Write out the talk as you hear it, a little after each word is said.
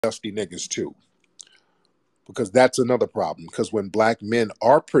dusty niggas too, because that's another problem. Because when black men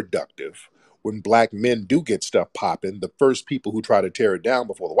are productive, when black men do get stuff popping, the first people who try to tear it down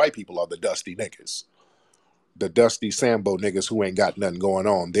before the white people are the dusty niggas. The dusty Sambo niggas who ain't got nothing going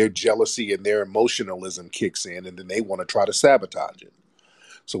on. Their jealousy and their emotionalism kicks in, and then they want to try to sabotage it.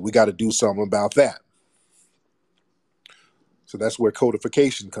 So we got to do something about that. So that's where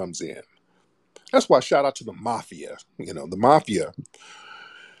codification comes in. That's why shout out to the mafia. The mafia,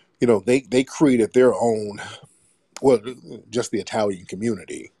 they created their own, well, just the Italian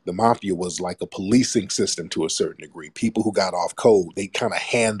community. The mafia was like a policing system to a certain degree. People who got off code, they kind of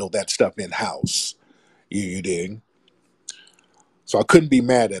handled that stuff in-house. You dig? So I couldn't be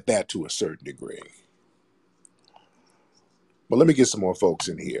mad at that to a certain degree. But let me get some more folks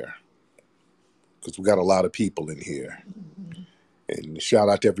in here, because we got a lot of people in here. And shout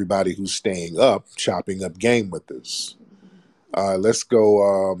out to everybody who's staying up, chopping up game with us. Let's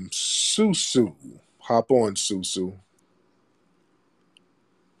go, Susu. Hop on, Susu.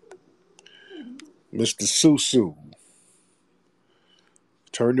 Mr. Susu.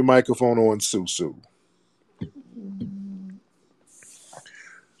 Turn your microphone on, Susu.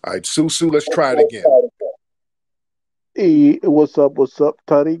 All right, Susu, let's try it again. Hey, what's up? What's up,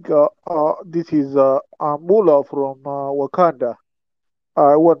 Tariq? This is Mula from Wakanda.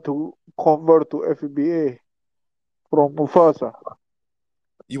 I want to convert to FBA from Mufasa.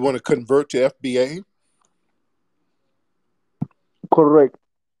 You want to convert to FBA? Correct.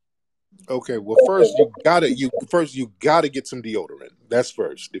 Okay, well first you gotta get some deodorant. That's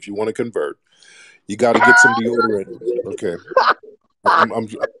first. If you want to convert, you gotta get some deodorant. Okay. I'm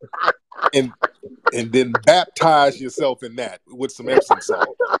and and then baptize yourself in that with some Epsom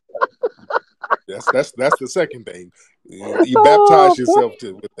salt. That's the second thing. You baptize yourself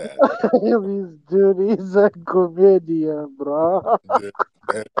with that. This dude is a comedian, bro. The-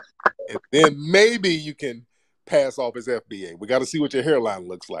 that- and then maybe you can pass off as FBA. We got to see what your hairline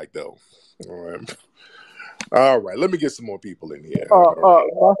looks like, though. All right. All right. Let me get some more people in here.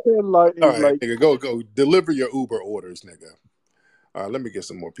 My hairline All is right, like nigga. Go. Deliver your Uber orders, nigga. Let me get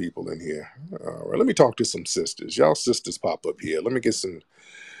some more people in here. All right. Let me talk to some sisters. Y'all sisters pop up here. Let me get some.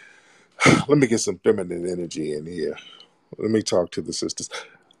 Let me get some feminine energy in here. Let me talk to the sisters.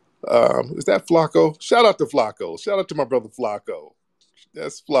 Is that Flacco? Shout out to Flacco. Shout out to my brother Flacco.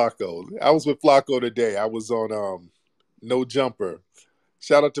 That's Flacco. I was with Flacco today. I was on No Jumper.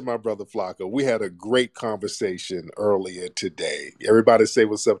 Shout out to my brother Flacco. We had a great conversation earlier today. Everybody say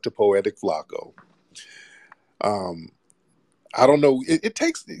what's up to Poetic Flacco. Um, I don't know. It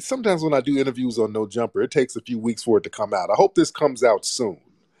takes sometimes when I do interviews on No Jumper, it takes a few weeks for it to come out. I hope this comes out soon,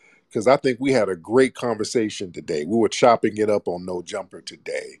 because I think we had a great conversation today. We were chopping it up on No Jumper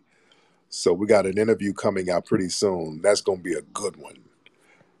today. So we got an interview coming out pretty soon. That's going to be a good one.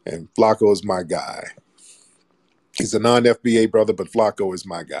 And Flacco is my guy. He's a non-FBA brother, but Flacco is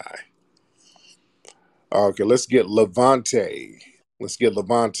my guy. Okay, let's get Levante. Let's get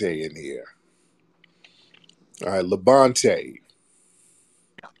Levante in here. All right, Levante.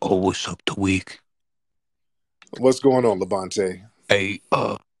 Oh, what's up the week? What's going on, Levante? Hey,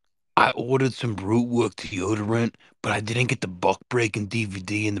 I ordered some Rootwork deodorant, but I didn't get the Buck Breaking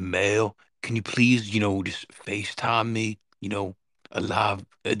DVD in the mail. Can you please, just FaceTime me, a live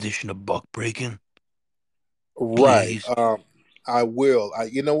edition of Buck Breaking, Right. please? I will.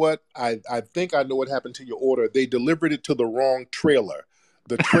 You know what? I think I know what happened to your order. They delivered it to the wrong trailer.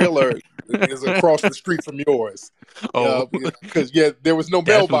 The trailer is across the street from yours. Oh, Because there was no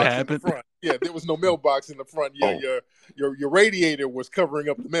that's what mailbox in the happened. front. Yeah, there was no mailbox in the front. Yeah, Oh, your radiator was covering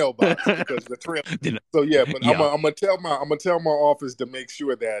up the mailbox because the trailer. then, So yeah, but yeah. I'm gonna tell my office to make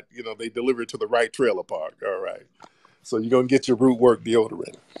sure that they deliver it to the right trailer park. All right. So you're gonna get your root work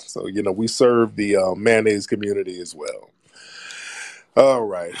deodorant. So we serve the mayonnaise community as well. All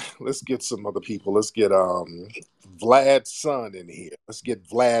right, let's get some other people. Let's get Vlad's son in here. Let's get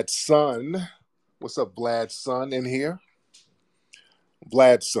Vlad's son. What's up, Vlad's son in here?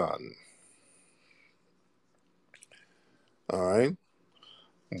 Vlad's son. All right,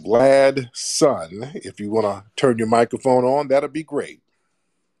 Vlad son. If you want to turn your microphone on, that'll be great.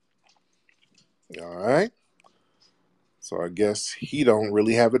 All right. So I guess he don't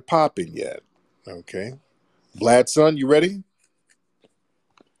really have it popping yet. Okay, Vlad son, you ready?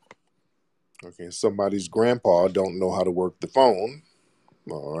 Okay, somebody's grandpa don't know how to work the phone.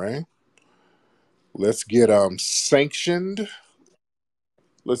 All right. Let's get sanctioned.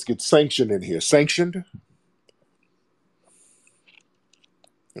 Let's get sanctioned in here. Sanctioned.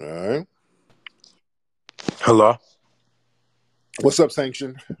 All right. Hello. What's up,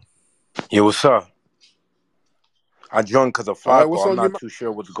 sanctioned? Yeah, what's up? I joined because of All right, Flacco. what's I'm on your not mind? too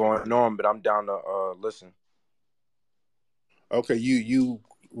sure what's going on, but I'm down to listen. Okay, you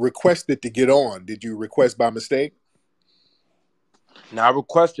requested to get on. Did you request by mistake? Now I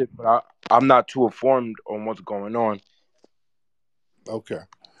requested, but I'm not too informed on what's going on. Okay.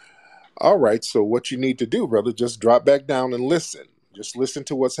 All right. So what you need to do, brother, just drop back down and listen. Just listen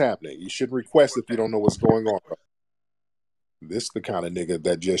to what's happening. You should request if you don't know what's going on. This the kind of nigga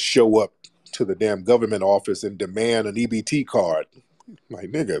that just show up to the damn government office and demand an EBT card.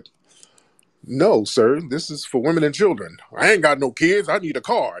 Like, nigga, no, sir. This is for women and children. I ain't got no kids. I need a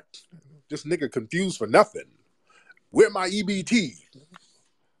card. This nigga confused for nothing. Where my EBT?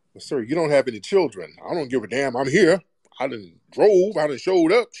 Well, sir, you don't have any children. I don't give a damn. I'm here. I done drove. I done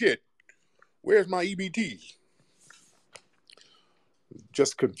showed up. Shit. Where's my EBT?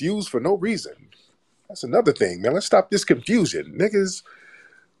 Just confused for no reason. That's another thing, man. Let's stop this confusion. Niggas,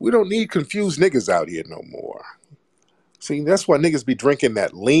 we don't need confused niggas out here no more. See, that's why niggas be drinking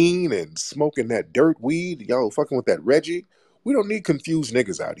that lean and smoking that dirt weed, y'all fucking with that Reggie. We don't need confused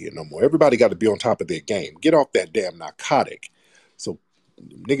niggas out here no more. Everybody got to be on top of their game. Get off that damn narcotic. So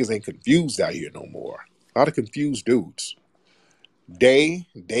niggas ain't confused out here no more. A lot of confused dudes.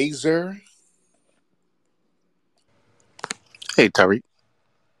 Dazer. Hey, Tariq.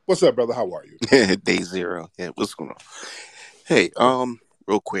 What's up, brother? How are you? Day zero. Yeah, what's going on? Hey,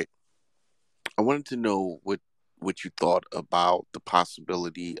 real quick, I wanted to know what you thought about the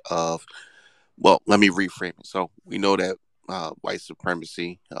possibility of. Well, let me reframe it. So we know that white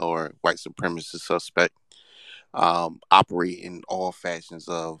supremacy or white supremacist suspect operate in all fashions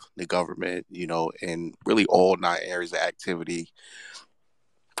of the government, and really all 9 areas of activity.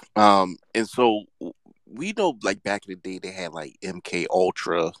 And so we know, like back in the day, they had like MK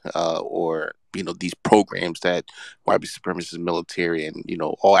Ultra, or these programs that white supremacist military and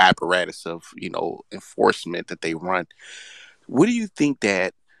all apparatus of enforcement that they run. What do you think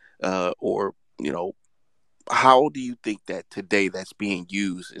that, or how do you think that today that's being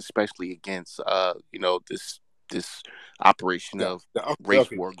used, especially against this operation Yeah. of Okay, race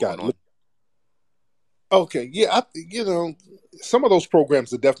okay, war got going it. on? Okay, yeah, some of those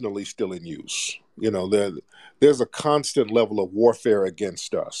programs are definitely still in use. There's a constant level of warfare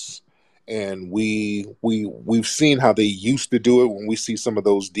against us, and we've seen how they used to do it when we see some of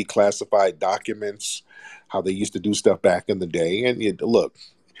those declassified documents, how they used to do stuff back in the day. And look,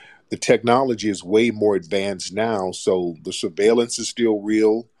 the technology is way more advanced now, so the surveillance is still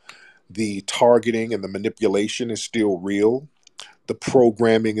real, the targeting and the manipulation is still real, the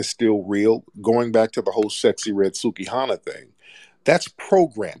programming is still real. Going back to the whole sexy red Sukihana thing, that's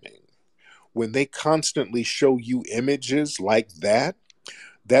programming. When they constantly show you images like that,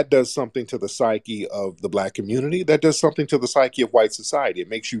 that does something to the psyche of the black community. That does something to the psyche of white society. It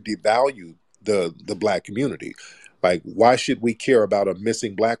makes you devalue the black community. Like, why should we care about a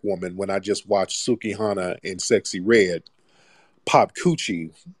missing black woman when I just watched Sukihana and Sexy Red pop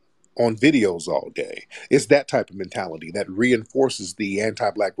coochie on videos all day? It's that type of mentality that reinforces the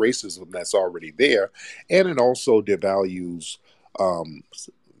anti-black racism that's already there, and it also devalues um,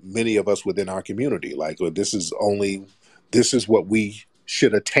 many of us within our community. Like, this is what we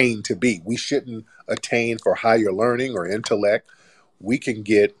should attain to be. We shouldn't attain for higher learning or intellect. We can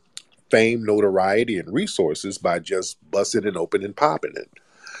get fame, notoriety, and resources by just busting it open and popping it.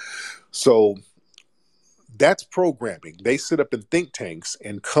 So that's programming. They sit up in think tanks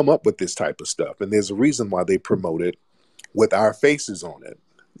and come up with this type of stuff. And there's a reason why they promote it with our faces on it.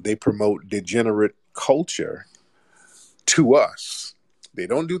 They promote degenerate culture to us. They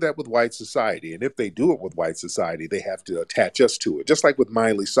don't do that with white society. And if they do it with white society, they have to attach us to it. Just like with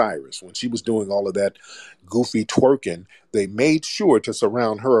Miley Cyrus, when she was doing all of that goofy twerking, they made sure to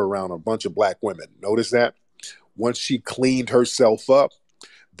surround her around a bunch of black women. Notice that? Once she cleaned herself up,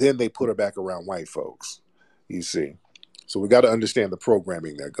 then they put her back around white folks. You see. So we got to understand the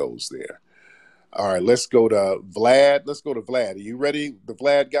programming that goes there. All right, let's go to Vlad. Let's go to Vlad. Are you ready, the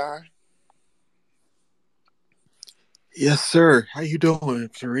Vlad guy? Yes, sir. How you doing,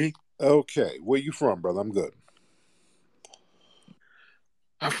 Tariq? Okay, where you from, brother? I'm good.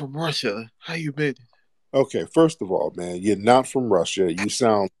 I'm from Russia. How you been? Okay, first of all, man, you're not from Russia. You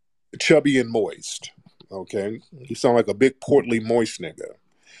sound chubby and moist. Okay, you sound like a big portly moist nigga.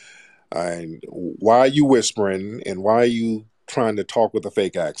 And why are you whispering? And why are you trying to talk with a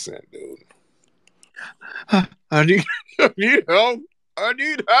fake accent, dude? I need, I need help. I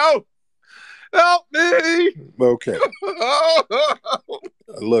need help. Help me. Okay,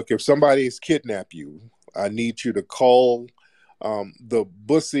 look, if somebody has kidnapped you, I need you to call the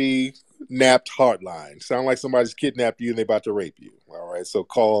Bussy kidnapped hotline. Sound like somebody's kidnapped you and they about to rape you. All right, so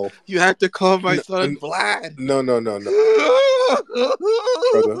call. You have to call my No, son Vlad. no,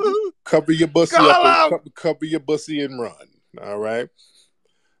 brother. Cover your bussy up and Call him. cover your bussy and run. All right,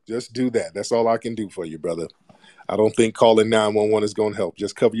 just do that. That's all I can do for you, brother. I don't think calling 911 is going to help.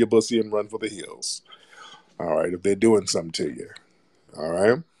 Just cover your bussy and run for the hills. All right, if they're doing something to you. All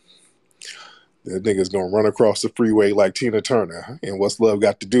right. That nigga's going to run across the freeway like Tina Turner. And what's love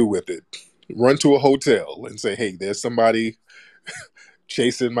got to do with it? Run to a hotel and say, hey, there's somebody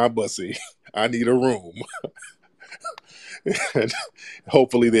chasing my bussy. I need a room. And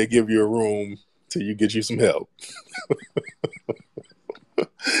hopefully they give you a room till you get you some help.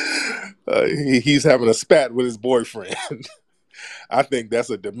 He's having a spat with his boyfriend. I think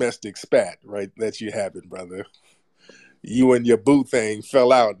that's a domestic spat, right? That you having, brother. You and your boo thing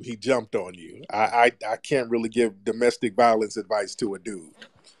fell out and he jumped on you. I can't really give domestic violence advice to a dude.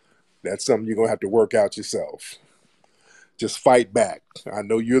 That's something you're going to have to work out yourself. Just fight back. I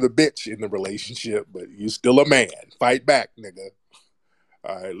know you're the bitch in the relationship, but you're still a man. Fight back, nigga.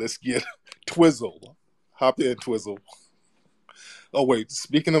 All right, let's get Twizzle. Hop in, Twizzle. Oh, wait.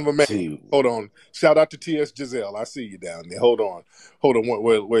 Speaking of a man, See, hold on. Shout out to T.S. Giselle. I see you down there. Hold on.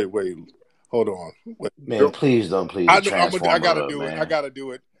 Wait. Hold on. Wait. man, please don't please I the know. I transformer gotta up, do it. I man. gotta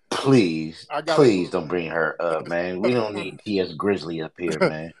do it. Please, I gotta do please don't bring her up, man. We don't need T.S. Grizzly up here, it.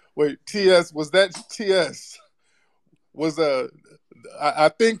 man. Wait, T.S. Was that T.S. Was I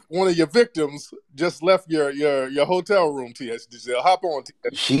think one of your victims just left your hotel room, T.S. Giselle. Hop on,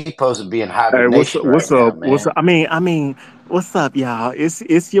 T.S. She supposed to be in Hey, hibernation right what's now, up? What's up? man. What's up, y'all?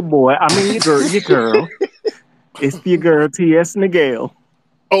 It's your boy. Your girl. It's your girl, T.S. Nigel.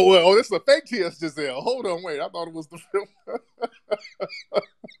 Oh, well, this is a fake T.S. Giselle. Hold on, wait. I thought it was the film.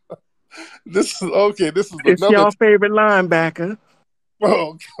 This is okay. This is It's another. y'all favorite linebacker.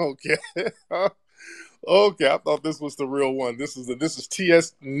 Oh, okay. Okay, I thought this was the real one. This is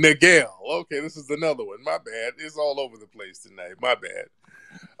T.S. Nigel. Okay, this is another one. My bad. It's all over the place tonight. My bad.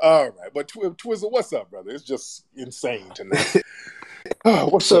 All right, but Twizzle, what's up, brother? It's just insane tonight. Oh,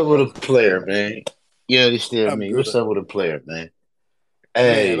 What's what's up up, with brother? a player, man? You understand I'm me? What's good, up with a player, man? man.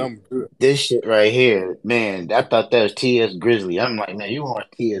 Hey, I'm good. this shit right here, man. I thought that was T.S. Grizzly. I'm like, man, you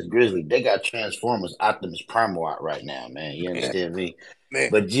want T.S. Grizzly? They got Transformers Optimus Primal out right now, man. You Man, understand me? man.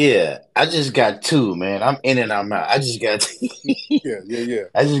 But yeah, I just got two, man. I'm in and I'm out. I just got, Yeah.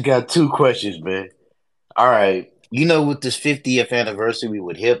 I just got two questions, man. All right, you know, with this 50th anniversary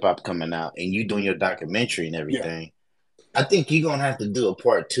with hip hop coming out, and you doing your documentary and Yeah, everything. I think you're gonna have to do a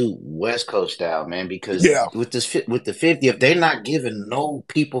part two West Coast style, man, because yeah. with the 50th, they're not giving no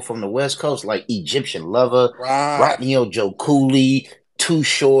people from the West Coast like Egyptian Lover, Right. Rodney O. Joe Cooley, Too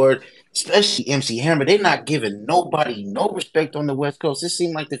Short, especially MC Hammer. They're not giving nobody no respect on the West Coast. It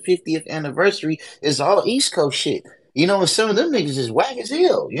seemed like the 50th anniversary is all East Coast shit. You know, and some of them niggas is whack as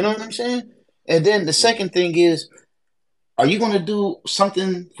hell. You know what I'm saying? And then the second thing is, are you gonna do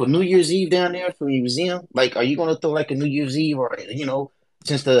something for New Year's Eve down there for the museum? Like, are you gonna throw like a New Year's Eve, or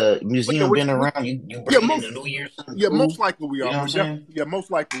since the But yeah, museum been around, you yeah, bringing in the New Year something most cool? likely we You are. know what I'm saying? Most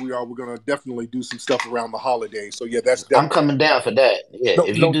likely we are. We're gonna definitely do some stuff around the holidays. So yeah, that's I'm definitely coming down for that. Yeah,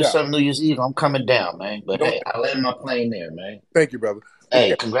 if you no do doubt. something New Year's Eve, I'm coming down, man. But No, hey, I land my plane there, man. thank you, brother. But Hey,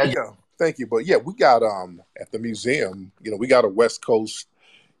 yeah, congratulations. yeah, thank you. But yeah, we got at the museum, we got a West Coast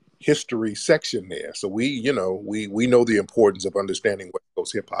history section there. So we know the importance of understanding West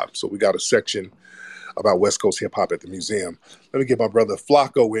Coast hip hop. So we got a section about West Coast hip hop at the museum. Let me get my brother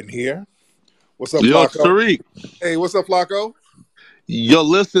Flacco in here. What's up, Yo, Flacco? Tariq. Hey, what's up, Flacco? Yo,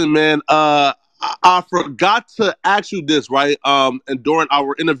 listen, man. I forgot to ask you this, right? And during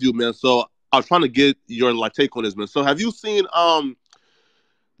our interview, man. So I was trying to get your take on this, man. So have you seen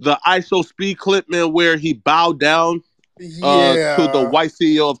the ISO speed clip, man, where he bowed down to the Yeah, white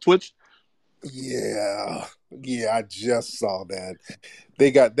CEO of Twitch? yeah. I just saw that. They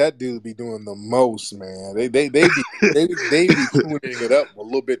got that dude be doing the most, man. They be tuning it up a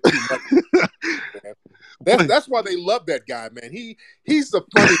little bit too much, man. But That's why they love that guy, man. He's a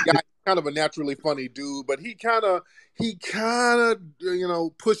funny guy, kind of a naturally funny dude, but he kind of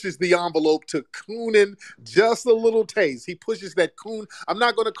pushes the envelope to cooning just a little taste. He pushes that coon. I'm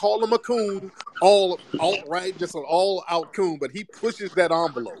not going to call him a coon, all right, just an all out coon, but he pushes that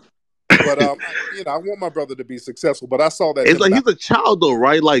envelope. But I want my brother to be successful. But I saw that it's him like back. he's a child, though,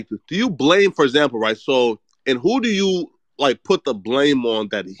 right? Like, do you blame, for example, right? So, and who do you put the blame on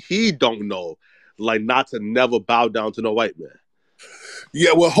that he don't know, like not to never bow down to no white man?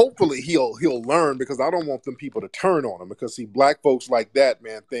 Yeah, well, hopefully he'll learn, because I don't want them people to turn on him, because see, black folks like that,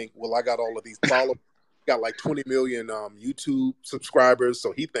 man, think, well, I got all of these followers, got like 20 million YouTube subscribers,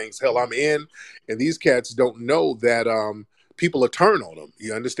 so he thinks, hell, I'm in. And these cats don't know that people will turn on them.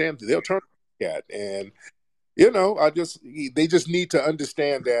 You understand? They'll turn on the cat. And, they just need to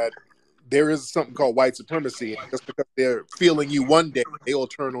understand that there is something called white supremacy. And just because they're feeling you one day, they'll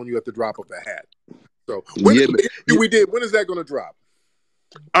turn on you at the drop of a hat. So when Yeah, the interview we did, when is that going to drop?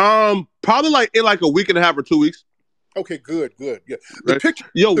 Probably like in like a week and a half or 2 weeks. Okay, good. Yeah, the Right. picture.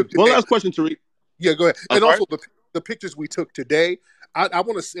 Yo, one Today, last question, Tariq. yeah, go ahead. I'm And sorry? also the pictures we took today. I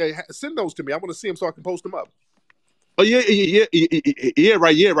want to say, send those to me. I want to see them so I can post them up. Oh yeah,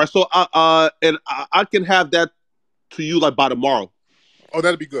 right. So I can have that to you like by tomorrow. Oh,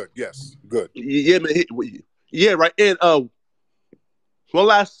 that'd be good. Yes, good. Yeah, man. Yeah, right. And one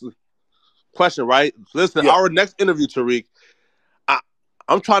last question, right? Listen, Yeah. our next interview, Tariq,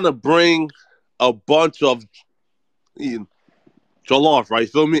 I'm trying to bring a bunch of jollof, right?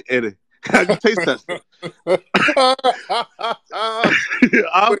 Feel me? And have you taste tested?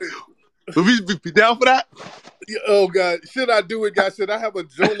 Be down for that? Oh God, should I do it, guys? Should I have a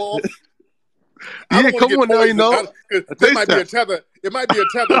Jollof? I Yeah, don't want to come get on now, poisoned. a There taste might be a test. tether. It might be a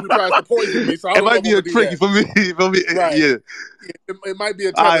tether who tries to poison me. So I It don't know might if be I'm a gonna do trick. that. You feel me? You feel me? Right. Yeah. It might be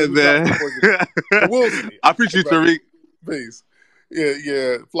a All tether right, who tries man. to poison me. But we'll see. I appreciate you, Brother. Tariq. Please.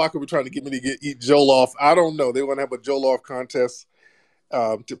 Yeah. Flocka were trying to get me to eat Jollof. I don't know. They want to have a Jollof contest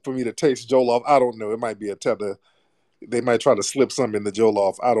for me to taste Jollof. I don't know. It might be a tether. They might try to slip something in the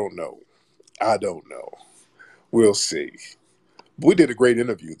Jollof. I don't know. We'll see. We did a great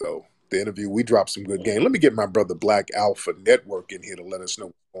interview, though. The interview, we dropped some good game. Let me get my brother Black Alpha Network in here to let us know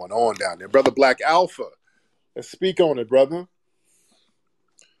what's going on down there. Brother Black Alpha, let's speak on it, brother.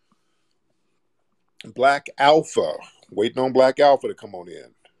 Black Alpha. Waiting on Black Alpha to come on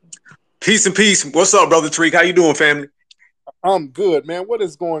in. Peace and peace. What's up, brother Tariq? How you doing, family? I'm good, man. What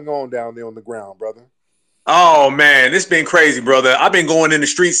is going on down there on the ground, brother? Oh man, it's been crazy, brother. I've been going in the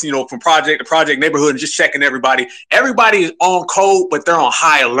streets, from project to project, neighborhood, and just checking everybody. Everybody is on code, but they're on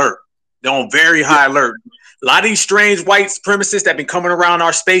high alert. They're on very high alert. A lot of these strange white supremacists that been coming around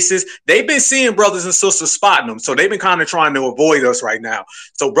our spaces, they've been seeing brothers and sisters spotting them. So they've been kind of trying to avoid us right now.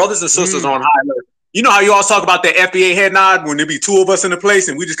 So brothers and sisters are on high alert. You know how you always talk about the FBA head nod when there be two of us in the place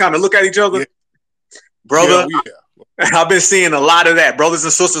and we just kind of look at each other? Yeah. Brother, Yeah. I've been seeing a lot of that. Brothers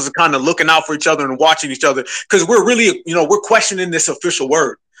and sisters are kind of looking out for each other and watching each other because we're really, we're questioning this official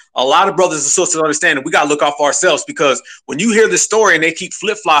word. A lot of brothers and sisters understand that we got to look out for ourselves because when you hear the story and they keep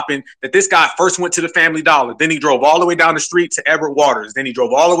flip-flopping that this guy first went to the Family Dollar, then he drove all the way down the street to Everett Waters, then he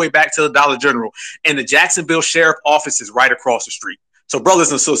drove all the way back to the Dollar General, and the Jacksonville Sheriff office is right across the street. So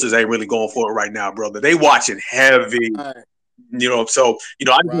brothers and sisters ain't really going for it right now, brother. They watching heavy. Right. I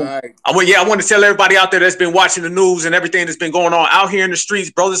want to tell everybody out there that's been watching the news and everything that's been going on out here in the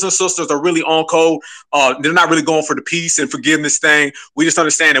streets, brothers and sisters are really on code. They're not really going for the peace and forgiveness thing. We just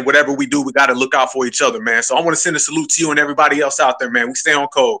understand that whatever we do, we got to look out for each other, man. So I want to send a salute to you and everybody else out there, man. We stay on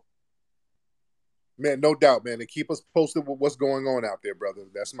code. Man, no doubt, man. And keep us posted with what's going on out there, brother.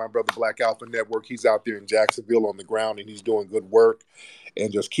 That's my brother Black Alpha Network. He's out there in Jacksonville on the ground and he's doing good work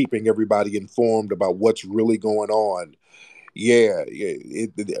and just keeping everybody informed about what's really going on. Yeah,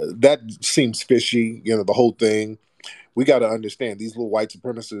 that seems fishy, the whole thing. We got to understand these little white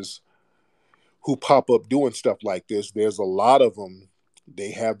supremacists who pop up doing stuff like this. There's a lot of them.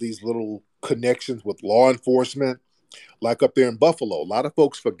 They have these little connections with law enforcement, like up there in Buffalo. A lot of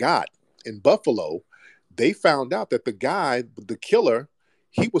folks forgot in Buffalo, they found out that the guy, the killer,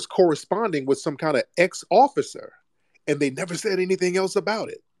 he was corresponding with some kind of ex-officer, and they never said anything else about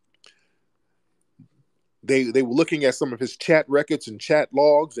it. They were looking at some of his chat records and chat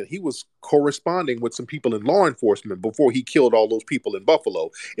logs, and he was corresponding with some people in law enforcement before he killed all those people in Buffalo.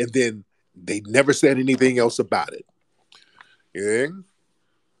 And then they never said anything else about it. Yeah.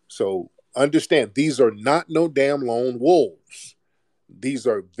 So understand, these are not no damn lone wolves. These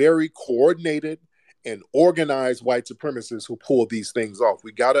are very coordinated and organized white supremacists who pull these things off.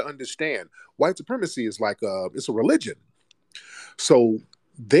 We got to understand, white supremacy is like it's a religion. So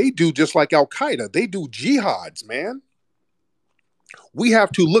they do just like Al Qaeda. They do jihads, man. We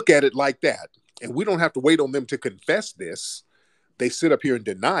have to look at it like that. And we don't have to wait on them to confess this. They sit up here and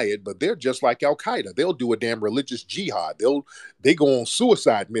deny it, but they're just like Al Qaeda. They'll do a damn religious jihad. They go on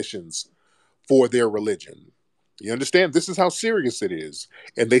suicide missions for their religion. You understand? This is how serious it is.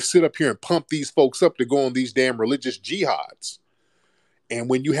 And they sit up here and pump these folks up to go on these damn religious jihads. And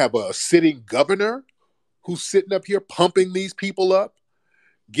when you have a sitting governor who's sitting up here pumping these people up,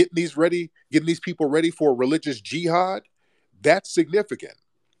 getting these people ready for a religious jihad, that's significant.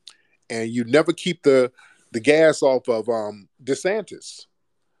 And you never keep the gas off of DeSantis.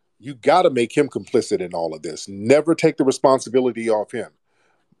 You got to make him complicit in all of this. Never take the responsibility off him.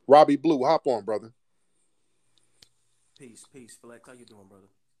 Robbie Blue, hop on, brother. Peace, Flex. How you doing,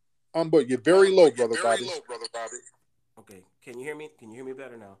 brother? But you're very low, brother Robbie. Okay. Can you hear me? Can you hear me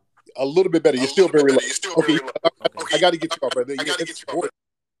better now? A little bit better. You're still very low. Okay, I got to get you off, brother. Yeah,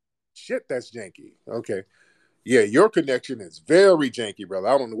 shit, that's janky. Okay. Yeah, your connection is very janky, brother.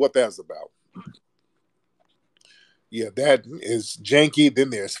 I don't know what that's about. Yeah, that is janky. Then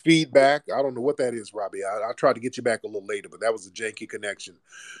there's feedback. I don't know what that is, Robbie. I'll try to get you back a little later, but that was a janky connection.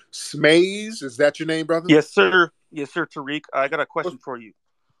 Smaze, is that your name, brother? Yes, sir. Yes, sir, Tariq. I got a question for you.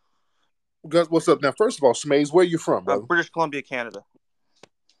 What's up? Now, first of all, Smaze, where are you from, brother? British Columbia, Canada.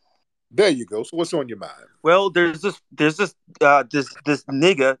 There you go. So what's on your mind? Well, there's this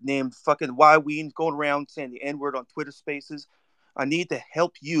nigga named fucking Y Ween going around saying the N-word on Twitter Spaces. I need to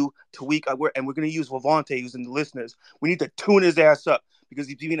help you to and we're going to use Levante, who's in the listeners. We need to tune his ass up because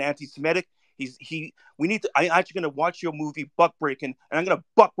he's being anti-Semitic. I'm actually going to watch your movie Buck Breaking, and I'm going to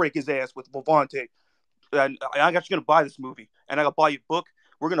buck break his ass with Levante. And I'm actually going to buy this movie, and I'm going to buy your book.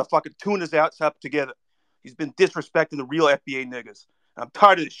 We're going to fucking tune his ass up together. He's been disrespecting the real FBA niggas. I'm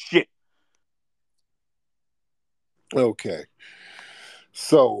tired of this shit. Okay.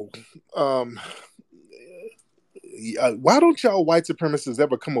 So, why don't y'all white supremacists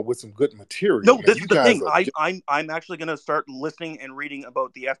ever come up with some good material? No, this is the thing. I'm actually gonna start listening and reading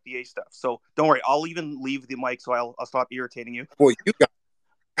about the FBA stuff. So don't worry. I'll even leave the mic, so I'll stop irritating you. Boy, you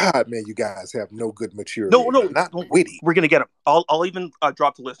guys have no good material. No, not witty. We're gonna get him. I'll even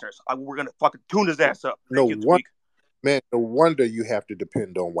drop the listeners. We're gonna fucking tune his ass up. No wonder you have to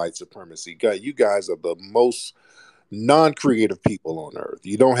depend on white supremacy. You guys are the most non-creative people on earth.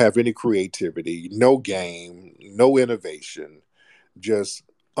 You don't have any creativity, no game, no innovation, just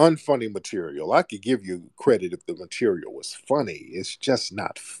unfunny material. I could give you credit if the material was funny. It's just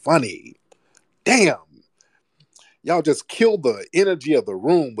not funny. Damn. Y'all just kill the energy of the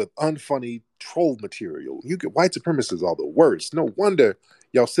room with unfunny troll material. White supremacists are the worst. No wonder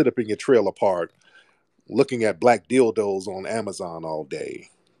y'all sit up in your trailer park looking at black dildos on Amazon all day.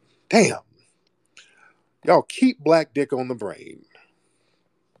 Damn. Y'all keep black dick on the brain.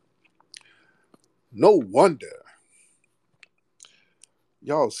 No wonder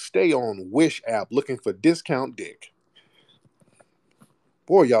y'all stay on Wish app looking for discount dick.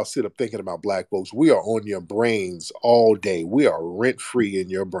 Boy, y'all sit up thinking about black folks. We are on your brains all day. We are rent-free in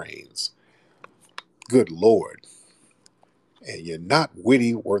your brains. Good Lord. And you're not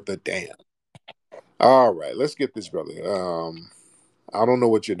witty worth a damn. All right, let's get this, brother. I don't know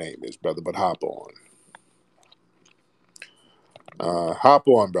what your name is, brother, but hop on. Hop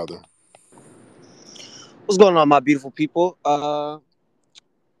on, brother. What's going on, my beautiful people? My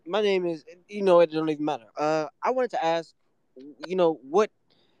name is, it don't even matter. I wanted to ask, what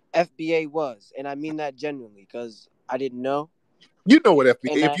FBA was, and I mean that genuinely because I didn't know. You know what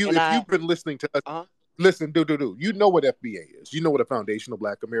FBA. If you've been listening to us, listen, You know what FBA is. You know what a Foundational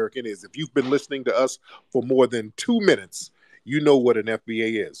Black American is. If you've been listening to us for more than 2 minutes, you know what an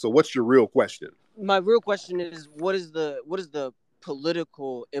FBA is. So, what's your real question? My real question is, what is the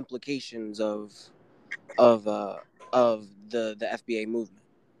political implications of the FBA movement?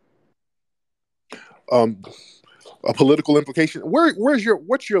 A political implication. What's your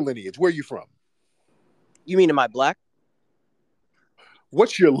lineage? Where are you from? You mean, am I black?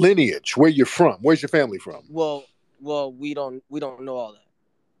 What's your lineage? Where you from? Where's your family from? Well, we don't know all that.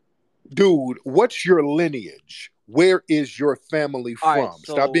 Dude, what's your lineage? Where is your family from? Right,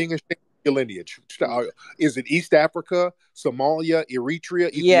 Stop being ashamed of your lineage. Is it East Africa, Somalia,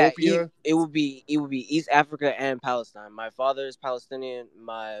 Eritrea, Ethiopia? Yeah, it would be East Africa and Palestine. My father is Palestinian.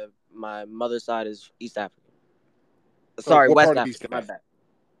 My mother's side is East Africa. Sorry, West Africa. My bad.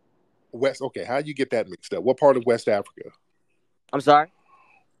 West. Okay, how you get that mixed up? What part of West Africa? I'm sorry.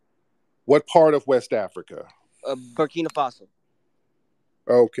 What part of West Africa? Burkina Faso.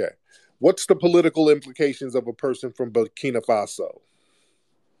 Okay. What's the political implications of a person from Burkina Faso?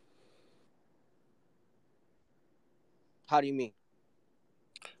 How do you mean?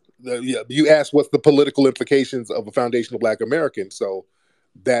 You asked what's the political implications of a foundational Black American, so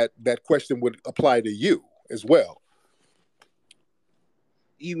that question would apply to you as well.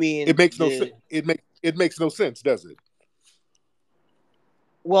 You mean it makes no sense? It makes no sense, does it?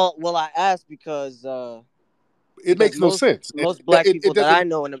 Well, I asked because it makes no sense. Most black people that I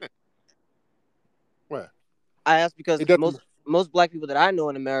know What? I asked because most black people that I know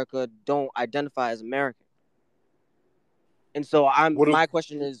in America don't identify as American. And so my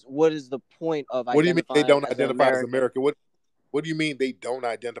question is, what is the point of identifying? What do you mean they don't identify as American? What do you mean they don't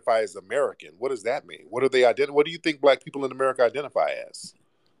identify as American? What does that mean? What do you think black people in America identify as?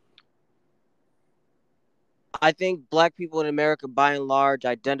 I think black people in America, by and large,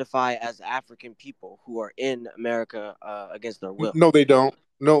 identify as African people who are in America against their will. No, they don't.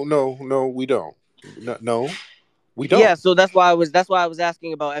 No, no, no, we don't. No, no, we Yeah, don't. so that's why I was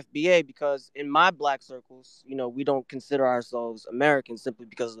asking about FBA, because in my black circles, we don't consider ourselves Americans simply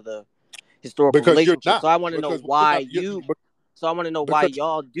because of the historical Because you're relationship. So not. I want to know Because you're why not. you. So I want to know why Because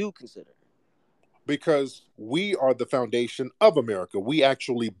y'all do consider. because we are the foundation of America. We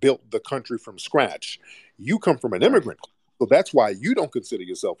actually built the country from scratch. You come from an Right. immigrant, so that's why you don't consider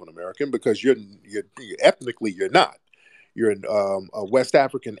yourself an American because you're ethnically you're not. You're a West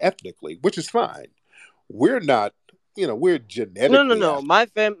African ethnically, which is fine. We're not. We're No, no, genetically no.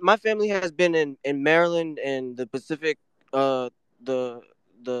 African. My family has been in Maryland and the Pacific, the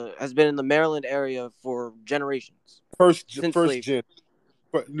has been in the Maryland area for generations since First slavery. gen.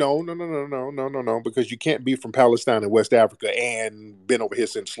 But no, no, no, no, no, no, no, no, because you can't be from Palestine and West Africa and been over here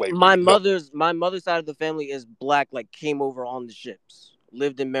since My slavery. No. mother's side of the family is black, like came over on the ships,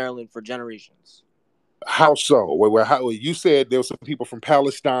 lived in Maryland for generations. How so? How you said there were some people from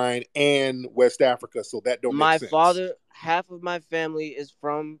Palestine and West Africa, so that don't make My sense. father, half of my family is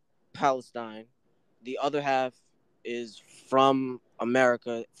from Palestine, the other half is from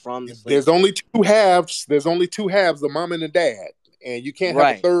America, from the slave There's trade. only two halves. There's only two halves, the mom and the dad, and you can't have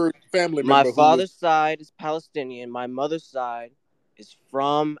a Right. third family My member who is. father's side is Palestinian. My mother's side is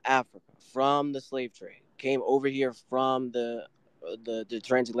from Africa, from the slave trade. Came over here from the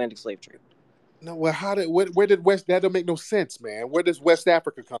transatlantic slave trade. No, well, where did West? That don't make no sense, man. Where does West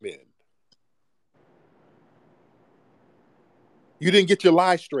Africa come in? You didn't get your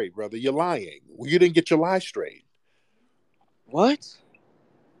lie straight, brother. You're lying. You didn't get your lie straight. What?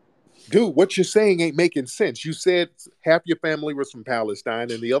 Dude, what you're saying ain't making sense. You said half your family was from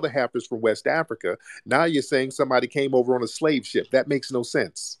Palestine and the other half is from West Africa. Now you're saying somebody came over on a slave ship. That makes no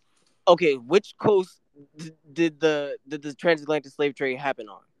sense. Okay, which coast did the transatlantic slave trade happen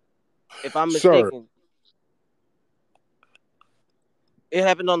on? If I'm Sir, mistaken, it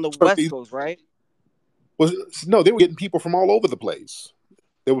happened on the sir, west coast, right? was no, they were getting people from all over the place.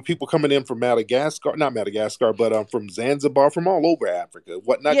 There were people coming in from Madagascar, not Madagascar, but from Zanzibar, from all over Africa.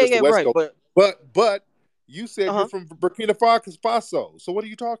 What? Not Yeah, just the yeah, West right. Coast, But but you uh said you're huh. from Burkina Faso. So what are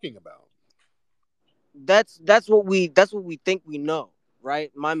you talking about? That's what we think we know,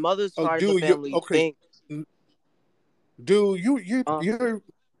 right? My mother's Oh, side of the dude, you famly okay? think. Dude, Uh,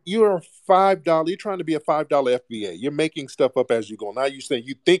 you're $5. You're trying to be a $5 FBA. You're making stuff up as you go. Now you saying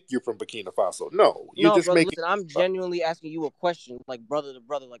you think you're from Burkina Faso. No, you're no, just brother. making Listen, I'm stuff up. genuinely asking you a question, like brother to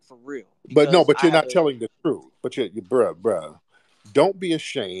brother, like for real, But no, because but I you're have not a. telling the truth. But bruh. Don't be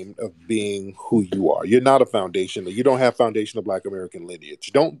ashamed of being who you are. You're not a foundation. You don't have foundation of Black American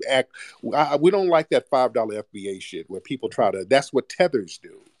lineage. Don't act. We don't like that $5 FBA shit where people try to. That's what tethers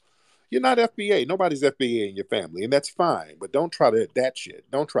do. You're not FBA. Nobody's FBA in your family, and that's fine. But don't try that shit.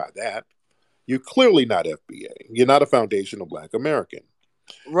 Don't try that. You're clearly not FBA. You're not a foundational Black American.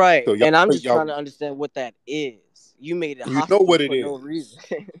 Right, So y'all, and I'm just y'all, trying to understand what that is. You made it you know hostile what it for no is. reason.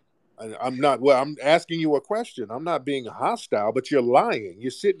 I'm not. Well, I'm asking you a question. I'm not being hostile, but you're lying.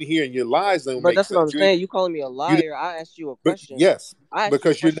 You're sitting here and your lies don't But make that's what I'm sense. saying. You calling me a You liar? I asked you a but question. yes, I asked you a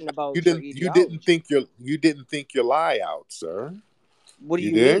because you're question not. about your ideology. You didn't think your lie out, sir. What do You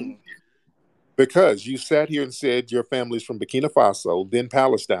you did mean? because you sat here and said your family's from Burkina Faso, then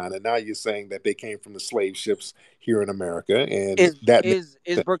Palestine, and now you're saying that they came from the slave ships here in America, and Is that makes is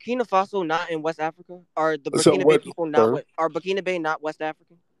is sense. Burkina Faso not in West Africa? Are the So Burkina Bay what, people not sir? what? Are Burkina Bay not West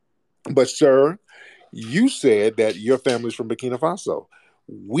African? But sir, you said that your family's from Burkina Faso.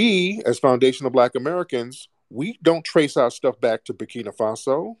 We, as foundational Black Americans, we don't trace our stuff back to Burkina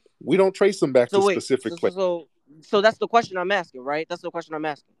Faso. We don't trace them back So to wait, specific places. so that's the question I'm asking, right? That's the question I'm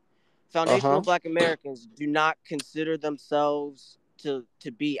asking. Uh Foundational huh. Black Americans do not consider themselves to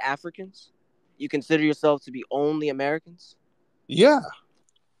be Africans. You consider yourself to be only Americans. Yeah,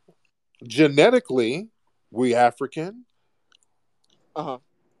 genetically, we African. Uh huh.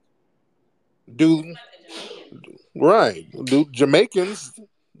 Do right? Do Jamaicans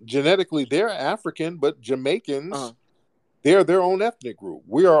genetically they're African, but Uh huh. Jamaicans they're their own ethnic group.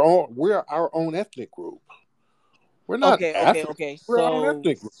 We are our own ethnic group. We're not Okay. Okay. African. Okay. We're our own So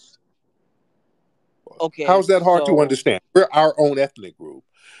ethnic group. okay. How's that hard to So understand? We're our own ethnic group.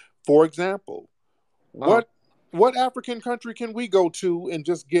 For example, uh huh. what what African country can we go to and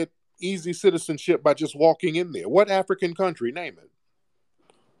just get easy citizenship by just walking in there? What African country? Name it.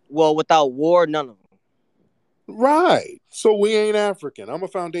 Well, without war, none of them. Right. So we ain't African. I'm a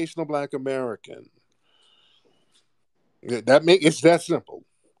foundational Black American. That make it's that simple.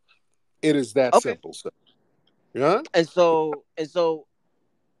 It is that Okay. simple, sir. Yeah. And so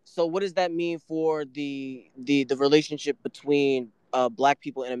So what does that mean for the relationship between black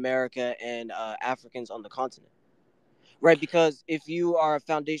people in America and Africans on the continent? Right, because if you are a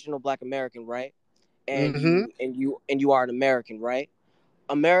foundational black American, right, and Hmm. you are an American, right?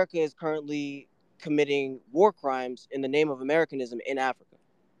 America is currently committing war crimes in the name of Americanism in Africa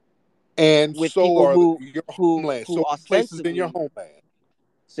And with so people are who your who homeland. who So are the places in your ostensibly homeland.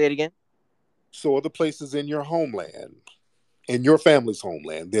 say it again. So are the places in your homeland, in your family's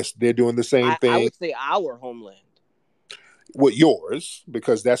homeland. They're doing the same I thing. would say our homeland. With yours,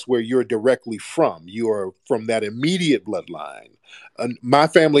 because that's where you're directly from. You are from that immediate bloodline. My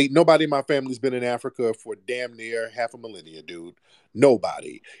family, nobody in my family's been in Africa for damn near half a millennia, dude.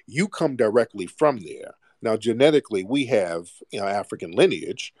 Nobody. You come directly from there. Now, genetically, we have African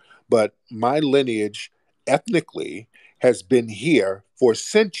lineage, but my lineage ethnically has been here for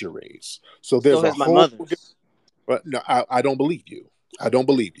centuries. So So there's a has my whole mother's. but no, I don't believe you. I don't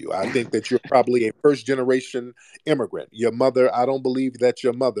believe you. I think that you're probably a first generation immigrant. Your mother, I don't believe that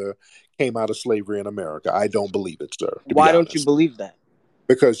your mother came out of slavery in America. I don't believe it, sir, to be Why don't you honest. believe that?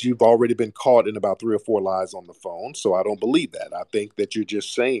 Because you've already been caught in about three or four lies on the phone. So I don't believe that. I think that you're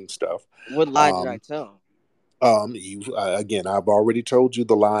just saying stuff. What lie did I Um, tell? you again. I've already told you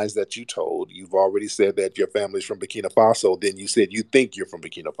the lies that you told. You've already said that your family's from Burkina Faso. Then you said you think you're from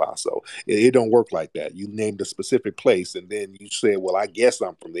Burkina Faso. It don't work like that. You named a specific place, and then you said, "Well, I guess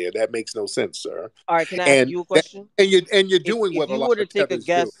I'm from there." That makes no sense, sir. All right, can I ask And you a that, question? and you're doing If what a you lot were to of take a tethers do.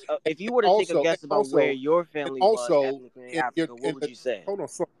 guess, if you were to take a Also, and guess about where also, your and family was also, ethnically in in your Africa, what in would the you say? hold on,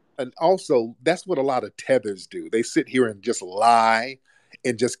 so, and also, that's what a lot of tethers do. They sit here and just lie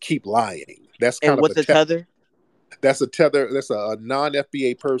and just keep lying. That's And kind of a what's a tether. tether? That's a tether. That's a non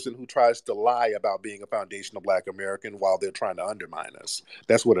FBA person who tries to lie about being a foundational Black American while they're trying to undermine us.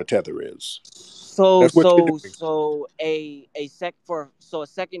 That's what a tether is. So That's what you're so doing. so a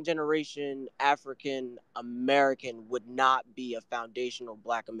second generation African American would not be a foundational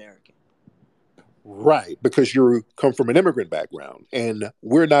Black American. Right, because you come from an immigrant background, and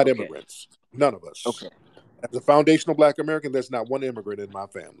we're not Okay. immigrants. None of us. Okay. As a foundational Black American, there's not one immigrant in my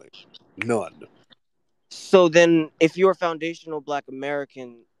family. None. So then, if you're a foundational Black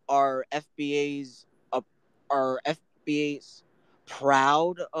American, uh, are FBA's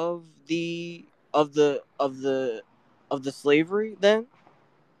proud of the slavery then?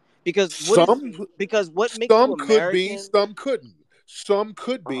 Some Because what makes you Some could be, American? some couldn't. Some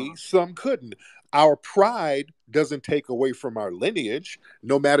could Uh, be, some couldn't. Our pride doesn't take away from our lineage.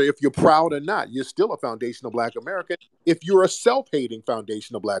 No matter if you're proud or not, you're still a foundational Black American. If you're a self hating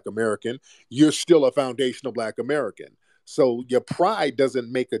foundational Black American, you're still a foundational Black American. So your pride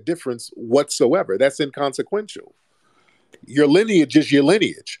doesn't make a difference whatsoever. That's inconsequential. Your lineage is your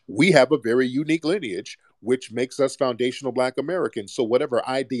lineage. We have a very unique lineage, which makes us foundational Black Americans. So whatever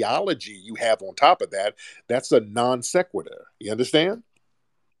ideology you have on top of that, that's a non sequitur. You understand?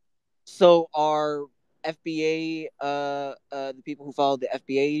 so are FBA the people who follow the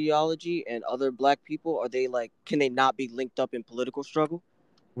FBA ideology and other Black people, are they like, can they not be linked up in political struggle?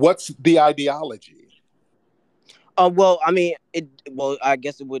 What's the ideology? Well, I mean, I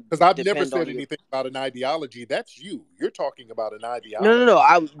guess it would Because I've never depend said on your. anything about an ideology. That's you. You're talking about an No, no, no.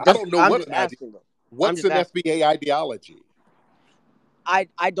 ideology. I don't know I'm what just an idea. asking though. I'm What's just an asking. FBA ideology? I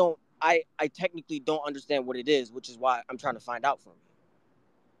don't I technically don't understand what it is, which is why I'm trying to find out from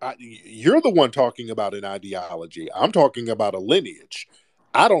you. You're the one talking about an ideology. I'm talking about a lineage.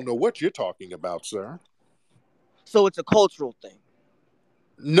 I don't know what you're talking about, sir. So it's a cultural thing.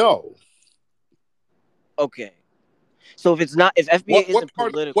 No. Okay. So if FBA isn't What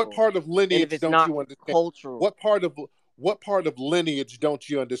political, part of and if lineage it's don't not you understand? cultural, What part of what part of lineage don't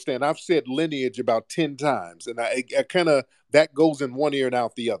you understand? I've said lineage about 10 times, and I kind of that goes in one ear and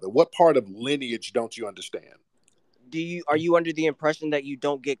out the other. What part of lineage don't you understand? are you under the impression that you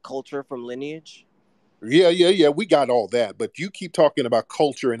don't get culture from lineage? Yeah. We got all that, but you keep talking about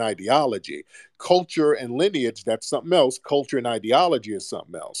culture and ideology. Culture and lineage, that's something else. Culture and ideology is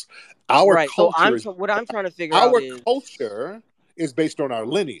something else. Our Right. So culture is what I'm trying to figure out our is culture is based on our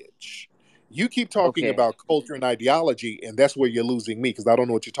lineage. You keep talking okay. about culture and ideology, and that's where you're losing me because I don't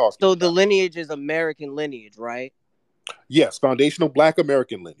know what you're talking So the about. lineage is American lineage, right? Yes, foundational Black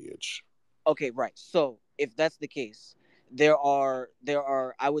American lineage. Okay, right. So if that's the case, there are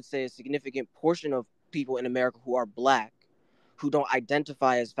I would say a significant portion of people in America who are Black, who don't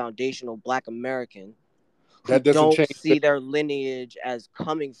identify as foundational Black American, who That doesn't don't change. see their lineage as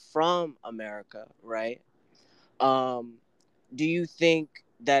coming from America, right? Um, do you think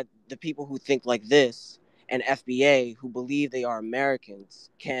that the people who think like this and FBA who believe they are Americans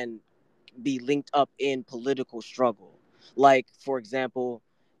can be linked up in political struggle? Like, for example,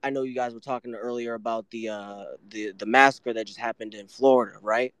 I know you guys were talking earlier about the massacre that just happened in Florida,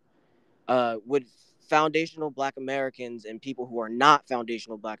 right? Would foundational Black Americans and people who are not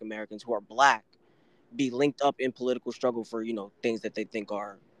foundational Black Americans who are Black be linked up in political struggle for things that they think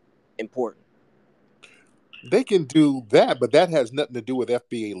are important? They can do that, but that has nothing to do with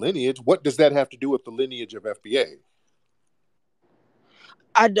FBA lineage. What does that have to do with the lineage of FBA?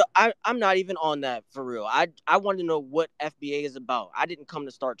 I'm not even on that for real. I want to know what FBA is about. I didn't come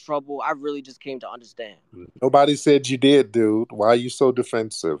to start trouble. I really just came to understand. Nobody said you did, dude. Why are you so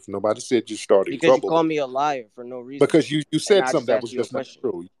defensive? Nobody said you're starting Because you trouble. called me a liar for no reason, Because you and said I something just that asked was you a just not question.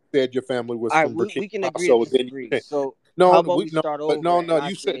 true. You said your family was All right, from Burkina we can agree to Faso. Then disagree. you So how no, about we start but over and I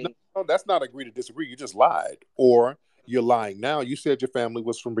you said no, say, no. That's not agree to disagree. You just lied, or you're lying now. You said your family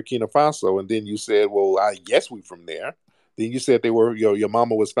was from Burkina Faso, and then you said, "Well, I guess we from there." Then you said they were your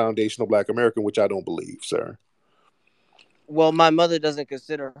mama was foundational Black American, which I don't believe, sir. well, my mother doesn't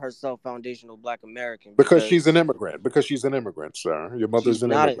consider herself foundational Black American Because she's an because immigrant. Because she's an immigrant, sir. Your mother's she's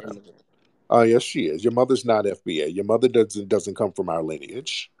an not an immigrant. immigrant. Oh yes, she is. Your mother's not FBA. Your mother doesn't come from our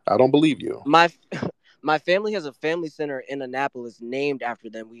lineage. I don't believe you. My my family has a family center in Annapolis named after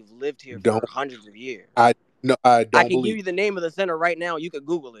them. We've lived here Don't for hundreds of years. I? No, I I don't can give believe. you the name of the center right now. You could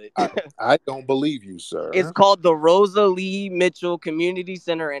Google it. I don't believe you, It's sir. called the Rosa Lee Mitchell Community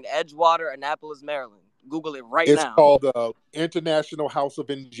Center in Edgewater, Annapolis, Maryland. Google it right It's now. called the International House of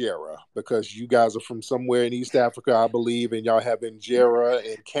Injera because you guys are from somewhere in East Africa, I believe, and y'all have injera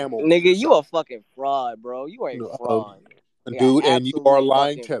and camel meat or Nigga, you something. a fucking fraud, bro. You are a Uh, fraud. Yeah, dude, and you are absolute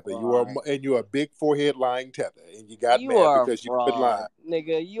lying fucking tether. fraud. You are a big forehead lying tether, and you got You mad are a because you've been fraud. lying.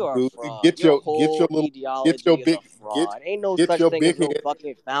 Nigga, you are a Dude, fraud. Your whole get your ideology is big a fraud. Ain't no get such your thing as big no head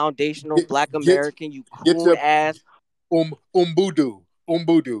fucking foundational get Black get American, you get coon your ass.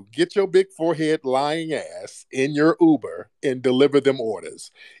 umbudu, get your big forehead lying ass in your Uber and deliver them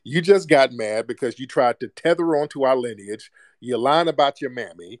orders. You just got mad because you tried to tether onto our lineage. You're lying about your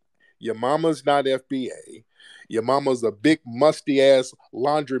mammy. Your mama's not FBA. Your mama's a big musty ass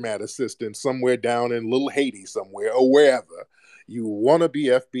laundromat assistant somewhere down in Little Haiti somewhere or wherever. You want to be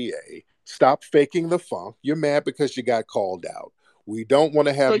FBA. Stop faking the funk. You're mad because you got called out. We don't want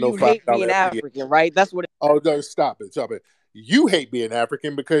to So have no you hate $5 being FBA. African, right? That's what. Oh, no, stop it. Stop it. You hate being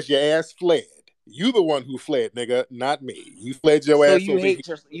African because your ass fled. You the one who fled, nigga, not me. You fled your So ass you over here. hate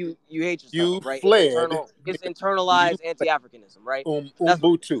you hate yourself, You right? It's fled, internal. It's nigga. You internalized fled. anti-Africanism, right? That's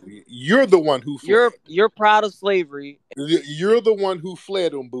what it is. Umbutu. You're the one who fled. You're proud of slavery. You're the one who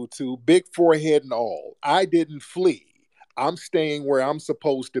fled, Umbutu, big forehead and all. I didn't flee. I'm staying where I'm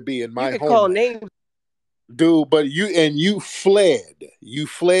supposed to be in You my could call homeland. names. Dude, but you fled. You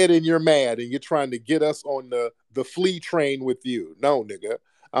fled and you're mad and you're trying to get us on the flee train with you. No, nigga.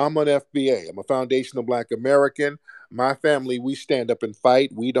 I'm an FBA. I'm a foundational Black American. My family, we stand up and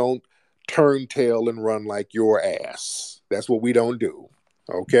fight. We don't turn tail and run like your ass. That's what we don't do.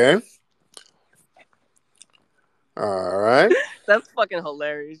 Okay? All right. That's fucking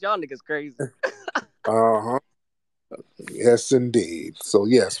hilarious. Y'all niggas crazy. Uh-huh. Yes, indeed. So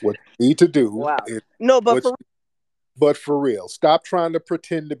yes, what you need to do Wow. is No, but what for but for real, stop trying to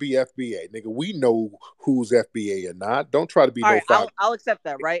pretend to be FBA, nigga. We know who's FBA or not. Don't try to be all no right, five. I'll accept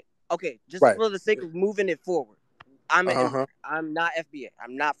that, right? Okay, just Right. for the sake of moving it forward. I'm an Uh huh. immigrant. I'm not FBA.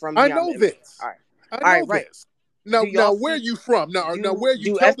 I'm not from I here. I'm an know immigrant. this. I All right, know right. this. Now, Do y'all where are seek you from? Now, where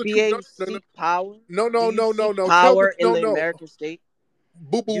you do tell the truth? No, FBA no, no, seek power? no, Do no, you no, no, seek no. Tell the power in no, the no. American state?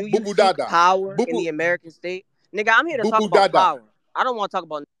 Boo boo Do boo you boo seek dada. power Boo in boo the American state? Nigga, I'm here to boo talk boo about dada. power. I don't want to talk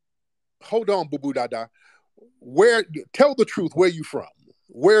about. Hold on, boo boo dada. Where? Tell the truth. Where you from?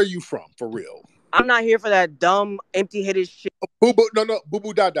 Where are you from for real? I'm not here for that dumb, empty-headed shit. Boo boo. No, no. Boo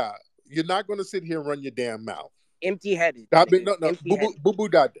boo dada. You're not going to sit here and run your damn mouth. Empty-headed, Stop it. nigga. No, no. Empty-headed. Boo boo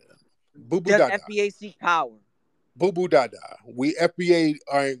dada. Boo boo Does dada. FBA seek power? Boo boo dada. We FBA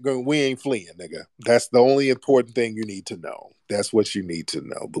aren't going. We ain't fleeing, nigga. That's the only important thing you need to know. That's what you need to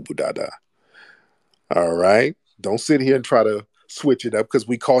know. Boo boo dada. All right. Don't sit here and try to switch it up because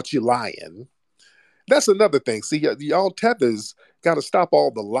we caught you lying. That's another thing. See, y'all tethers got to stop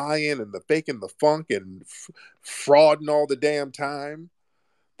all the lying and the faking the funk and frauding all the damn time.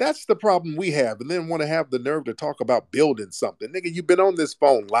 That's the problem we have. And then want to have the nerve to talk about building something. Nigga, you've been on this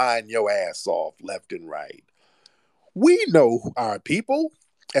phone lying your ass off left and right. We know our people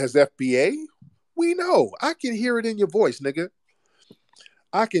as FBA. We know. I can hear it in your voice, nigga.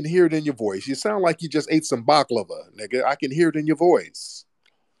 I can hear it in your voice. You sound like you just ate some baklava, nigga. I can hear it in your voice.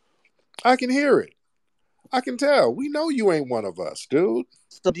 I can hear it. I can tell. We know you ain't one of us, dude.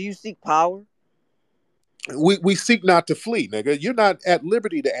 So do you seek power? We seek not to flee, nigga. You're not at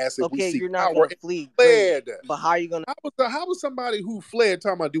liberty to ask if we Okay, seek you're not power. gonna And flee, great. fled. But how are you gonna? How was somebody who fled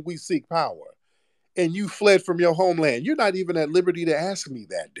talking about do we seek power? And you fled from your homeland. You're not even at liberty to ask me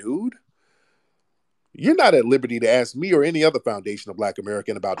that, dude. You're not at liberty to ask me or any other foundation of Black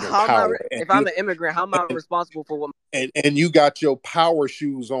American about no How am I? power. And If you I'm an immigrant, how am I and, responsible for what? and you got your power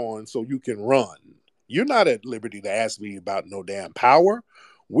shoes on so you can run. You're not at liberty to ask me about no damn power.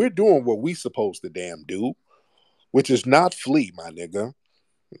 We're doing what we supposed to damn do, which is not flee, my nigga.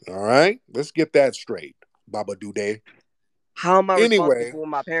 All right, let's get that straight, Baba Dude. How am I responsible Anyway, for what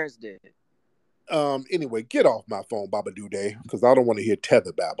my parents did? anyway, get off my phone, Baba Dude, because I don't want to hear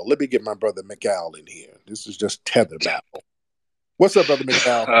tether babble. Let me get my brother McAll in here. This is just tether babble. What's up, brother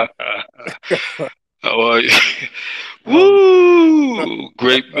McAll? How are you? Um, Woo!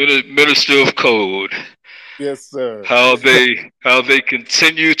 Great minister of code. yes, sir. How they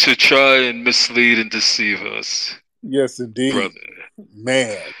continue to try and mislead and deceive us, Yes, indeed, brother.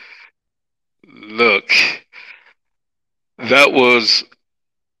 man. Look, that was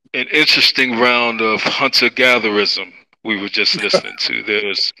an interesting round of hunter-gatherism we were just listening to.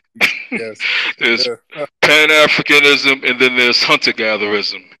 There's Yes. there's Pan-Africanism and then there's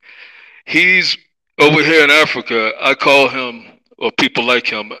hunter-gatherism. He's over here in Africa. I call him, or people like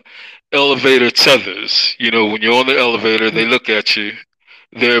him, elevator tethers. You know, when you're on the elevator, they look at you.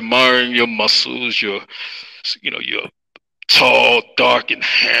 They're admiring your muscles, your tall, dark, and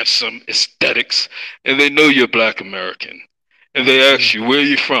handsome aesthetics, and they know you're Black American. And they ask you, where are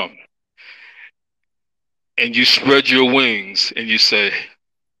you from? And you spread your wings and you say,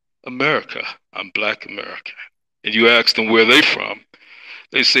 America, I'm Black American. And you ask them where they from.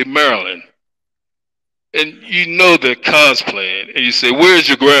 They say Maryland. And you know they're cosplaying. And you say, where's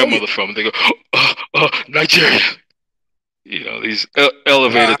your grandmother from? And they go, Nigeria. You know, these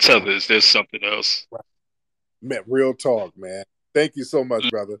elevator tethers, there's something else. Man, real talk, man. Thank you so much,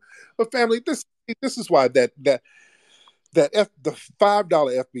 brother. But family, this is why the $5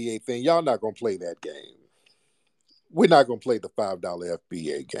 FBA thing, y'all not gonna play that game. We're not gonna play the $5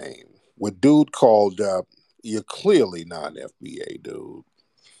 FBA game. When dude called up, you're clearly not an FBA dude.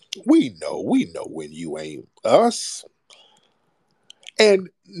 We know when you ain't us. And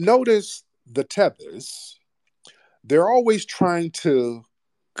notice the tethers. They're always trying to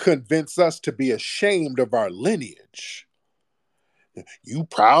convince us to be ashamed of our lineage. You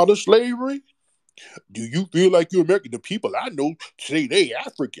proud of slavery? Do you feel like you're American? The people I know say they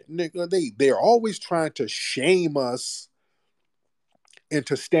African. Nigga, they're always trying to shame us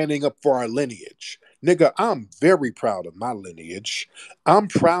into standing up for our lineage. Nigga, I'm very proud of my lineage. I'm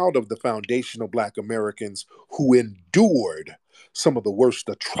proud of the foundational Black Americans who endured some of the worst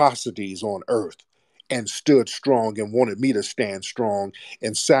atrocities on earth and stood strong and wanted me to stand strong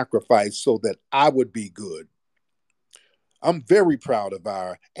and sacrifice so that I would be good. I'm very proud of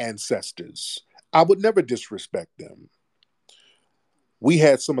our ancestors. I would never disrespect them. We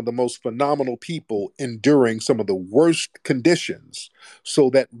had some of the most phenomenal people enduring some of the worst conditions so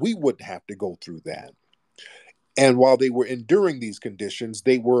that we wouldn't have to go through that. And while they were enduring these conditions,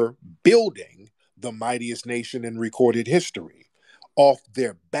 they were building the mightiest nation in recorded history off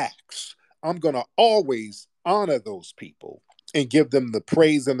their backs. I'm going to always honor those people and give them the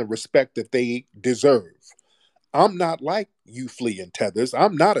praise and the respect that they deserve. I'm not like you fleeing tethers.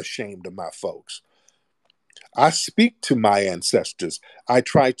 I'm not ashamed of my folks. I speak to my ancestors. I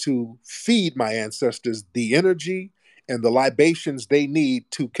try to feed my ancestors the energy and the libations they need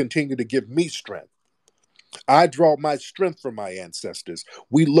to continue to give me strength. I draw my strength from my ancestors.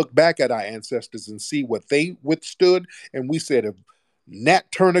 We look back at our ancestors and see what they withstood, and we said if Nat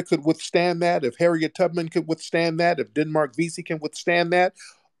Turner could withstand that, if Harriet Tubman could withstand that, if Denmark Vesey can withstand that,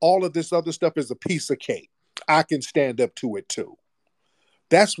 all of this other stuff is a piece of cake. I can stand up to it too.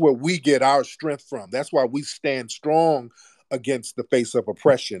 That's where we get our strength from. That's why we stand strong against the face of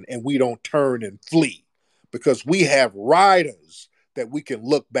oppression and we don't turn and flee because we have riders that we can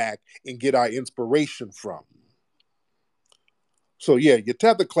look back and get our inspiration from. So, yeah, your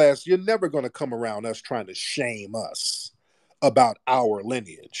tether class, you're never going to come around us trying to shame us about our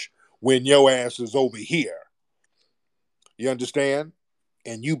lineage when your ass is over here. You understand?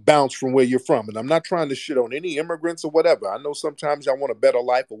 And you bounce from where you're from. And I'm not trying to shit on any immigrants or whatever. I know sometimes y'all want a better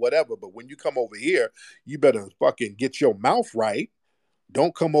life or whatever, but when you come over here, you better fucking get your mouth right.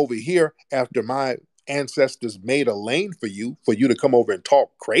 Don't come over here after my ancestors made a lane for you to come over and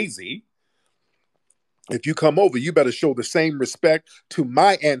talk crazy. If you come over, you better show the same respect to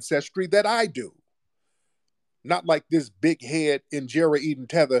my ancestry that I do. Not like this big head Injera Eden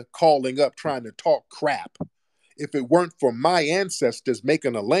Tether calling up trying to talk crap If it weren't for my ancestors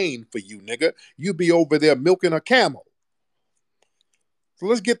making a lane for you, nigga, you'd be over there milking a camel. So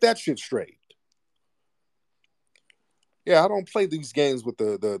let's get that shit straight. Yeah, I don't play these games with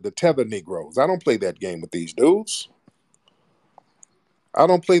the tether Negroes. I don't play that game with these dudes. I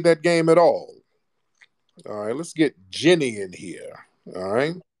don't play that game at all. All right, let's get Jenny in here. All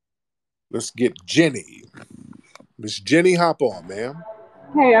right, let's get Jenny. Miss Jenny, hop on, ma'am.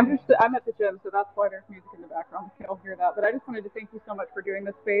 Hey, I'm at the gym, so that's why there's music in the background. You'll hear that. But I just wanted to thank you so much for doing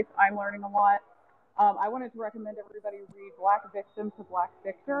this space. I'm learning a lot. I wanted to recommend everybody read Black Victim to Black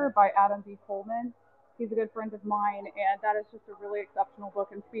Victor by Adam B. Coleman. He's a good friend of mine, and that is just a really exceptional book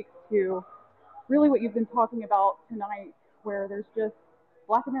and speaks to really what you've been talking about tonight, where there's just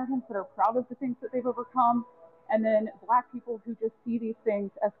Black Americans that are proud of the things that they've overcome, and then Black people who just see these things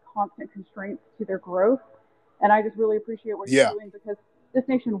as constant constraints to their growth. And I just really appreciate what you're doing, because this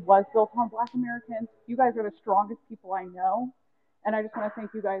nation was built on Black Americans. You guys are the strongest people I know, and I just want to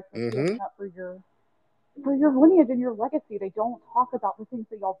thank you guys for standing up for your lineage and your legacy. They don't talk about the things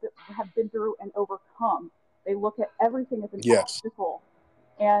that y'all have been through and overcome. They look at everything as an obstacle.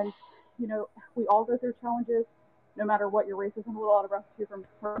 And, you know, we all go through challenges, no matter what. Your race isn't a little out of breath too from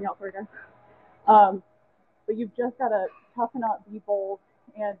working out, sorry guys. But you've just got to toughen up, be bold,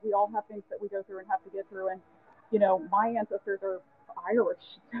 and we all have things that we go through and have to get through. And, you know, my ancestors are Irish.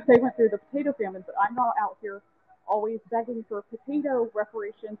 They went through the potato famine, but I'm not out here always begging for potato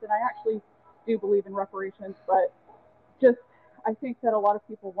reparations, and I actually do believe in reparations, but just I think that a lot of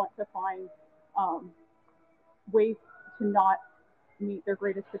people want to find ways to not meet their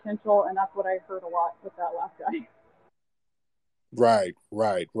greatest potential, and that's what I heard a lot with that last guy. Right.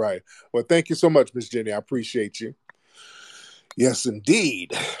 Well, thank you so much, Miss Jenny. I appreciate you. Yes,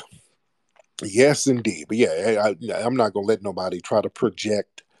 indeed. Yes, indeed. But yeah, I'm not going to let nobody try to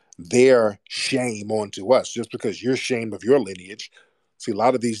project their shame onto us just because you're ashamed of your lineage. See, a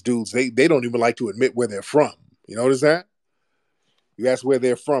lot of these dudes, they don't even like to admit where they're from. You notice that? You ask where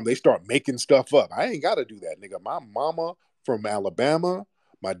they're from, they start making stuff up. I ain't got to do that, nigga. My mama from Alabama,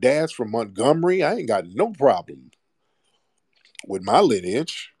 my dad's from Montgomery. I ain't got no problem with my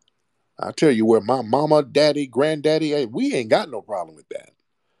lineage. I tell you where my mama, daddy, granddaddy, we ain't got no problem with that.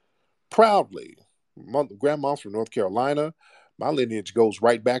 Proudly. Grandma's from North Carolina. My lineage goes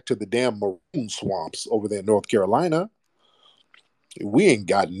right back to the damn maroon swamps over there in North Carolina. We ain't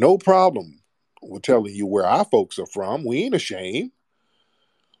got no problem with telling you where our folks are from. We ain't ashamed.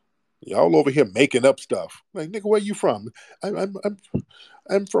 Y'all over here making up stuff. Like, nigga, where you from?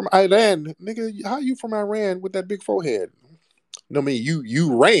 I'm from Iran. Nigga, how you from Iran with that big forehead? No, I mean,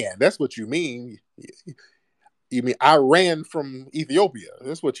 you ran. That's what you mean. You mean I ran from Ethiopia.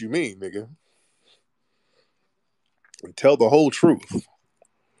 That's what you mean, nigga. And tell the whole truth.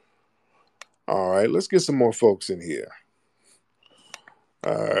 All right, let's get some more folks in here.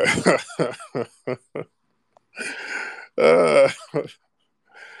 All right.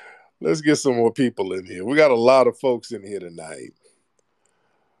 Let's get some more people in here. We got a lot of folks in here tonight.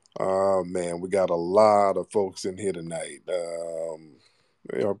 Oh, man, we got a lot of folks in here tonight.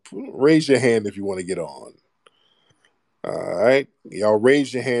 Raise your hand if you want to get on. All right. Y'all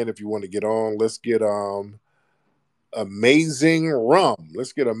raise your hand if you want to get on. Let's get Amazing Rum.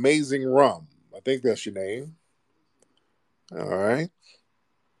 Let's get Amazing Rum. I think that's your name. All right.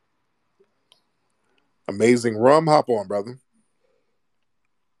 Amazing Rum, hop on, brother.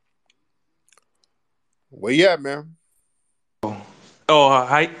 Where you at, man? Oh,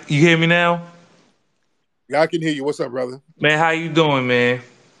 hi. You hear me now? Yeah, I can hear you. What's up, brother? Man, how you doing, man?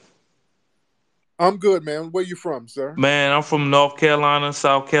 I'm good, man. Where you from, sir? Man, I'm from North Carolina,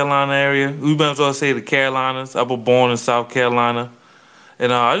 South Carolina area. We might as well say the Carolinas. I was born in South Carolina.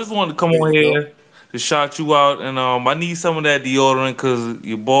 And I just wanted to come on here to shout you out. And I need some of that deodorant because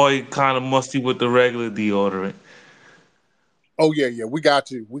your boy kind of musty with the regular deodorant. Oh, yeah. We got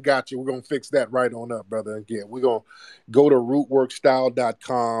you. We're going to fix that right on up, brother. Again, we're going to go to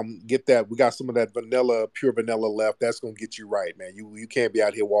rootworkstyle.com, get that. We got some of that pure vanilla left. That's going to get you right, man. You can't be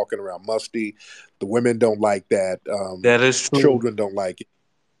out here walking around musty. The women don't like that. That is true. Children don't like it.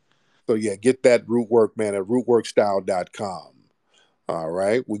 So, yeah, get that Rootwork, man, at rootworkstyle.com. All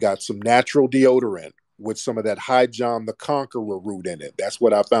right. We got some natural deodorant with some of that High John the Conqueror root in it. That's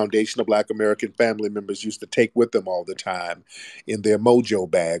what our Foundation of Black American family members used to take with them all the time in their mojo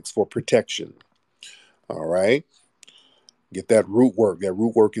bags for protection. All right. Get that root work. That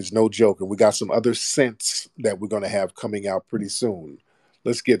root work is no joke. And we got some other scents that we're going to have coming out pretty soon.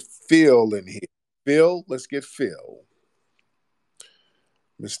 Let's get Phil in here. Phil, let's get Phil.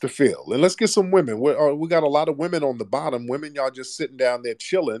 Mr. Phil. And let's get some women. We got a lot of women on the bottom. Women, y'all just sitting down there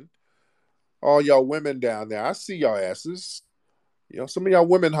chilling. All y'all women down there, I see y'all asses. Some of y'all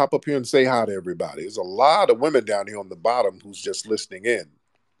women hop up here and say hi to everybody. There's a lot of women down here on the bottom who's just listening in.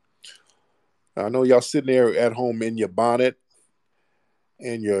 I know y'all sitting there at home in your bonnet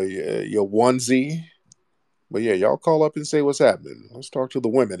and your onesie. But yeah, y'all call up and say what's happening. Let's talk to the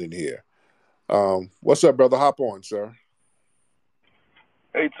women in here. What's up, brother? Hop on, sir.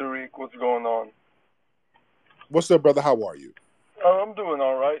 Hey Tariq, what's going on? What's up, brother? How are you? I'm doing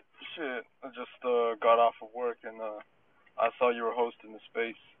all right. Shit, I just got off of work and I saw you were hosting the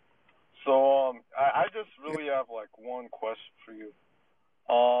space. So I just really have like one question for you.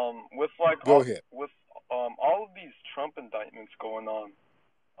 Go ahead. With all of these Trump indictments going on,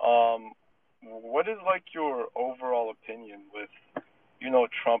 um, what is like your overall opinion with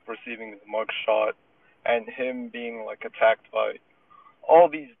Trump receiving the mugshot and him being like attacked by all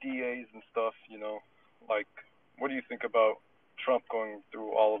these DAs and stuff? Like, what do you think about Trump going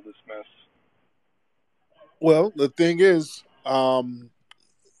through all of this mess? Well, the thing is,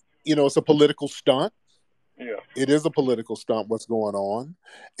 it's a political stunt. Yeah. It is a political stunt, what's going on.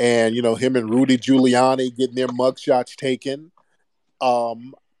 And, him and Rudy Giuliani getting their mugshots taken.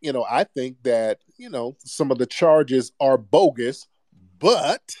 I think that, some of the charges are bogus,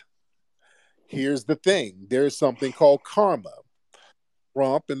 but here's the thing. There's something called karma.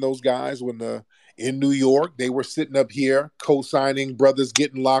 Trump and those guys, in New York, they were sitting up here co-signing brothers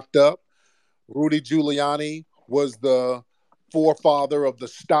getting locked up. Rudy Giuliani was the forefather of the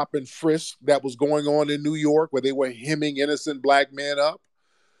stop and frisk that was going on in New York, where they were hemming innocent black men up.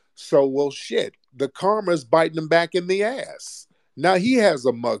 So, well, shit, the karma's biting him back in the ass. Now he has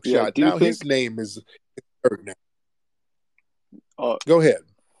a mugshot. Do you Now think? His name is heard now. Go ahead.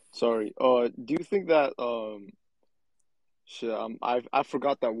 Sorry. Do you think that shit? I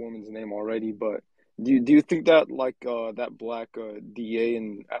forgot that woman's name already, but do you think that like that black DA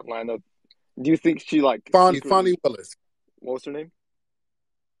in Atlanta? Do you think she like Fonnie secretly? Willis. What was her name?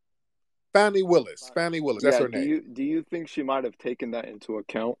 Fannie Willis. That's Yeah. her Do name. you think she might have taken that into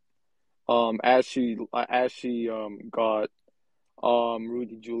account? As she got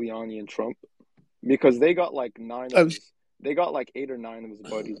Rudy Giuliani and Trump, because they got like they got like 8 or 9 of his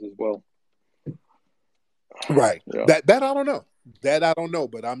buddies as well. Right. Yeah. That I don't know.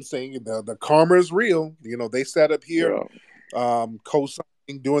 But I'm saying the karma is real. They sat up here co-signing,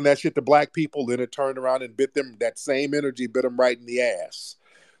 doing that shit to black people, then it turned around and bit them. That same energy bit them right in the ass.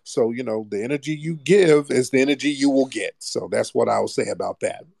 So, the energy you give is the energy you will get. So that's what I will say about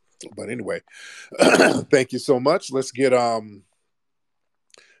that. But anyway, thank you so much. Let's get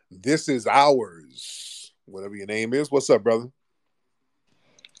This is ours. Whatever your name is. What's up, brother?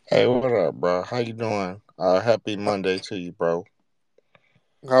 Hey, what up, bro? How you doing? Happy Monday to you, bro.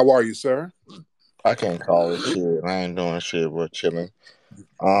 How are you, sir? I can't call it shit. I ain't doing shit but chilling.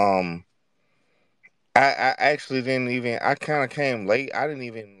 I actually didn't even. I kind of came late. I didn't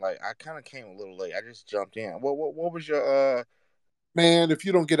even like. I kind of came a little late. I just jumped in. What was your Man, if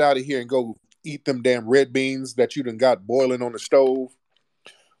you don't get out of here and go eat them damn red beans that you done got boiling on the stove,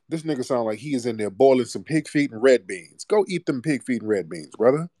 this nigga sound like he is in there boiling some pig feet and red beans. Go eat them pig feet and red beans,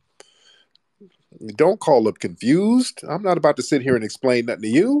 brother. Don't call up confused. I'm not about to sit here and explain nothing to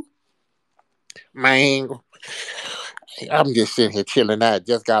you. man? I'm just sitting here chilling. I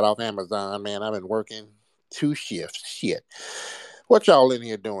just got off Amazon, man. I've been working 2 shifts. Shit. What y'all in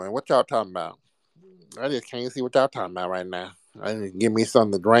here doing? What y'all talking about? I just can't see what y'all talking about right now. I need to give me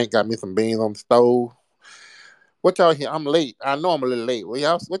something to drink. Got me some beans on the stove. What y'all here? I'm late. I know I'm a little late. What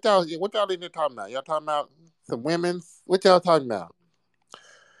y'all in here talking about? Y'all talking about some women? What y'all talking about?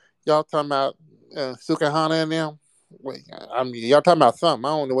 Y'all talking about Sukahana and them? Wait, y'all talking about something. I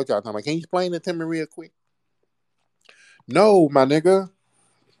don't know what y'all talking about. Can you explain it to me real quick? No, my nigga.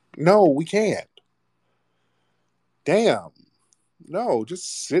 No, we can't. Damn. No,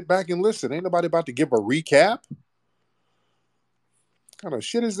 just sit back and listen. Ain't nobody about to give a recap. What kind of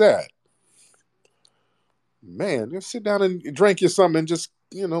shit is that? Man, just sit down and drink you something and just,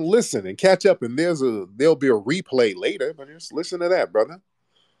 listen and catch up. And there'll be a replay later, but just listen to that, brother.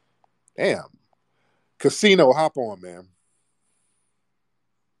 Damn. Casino, hop on, man.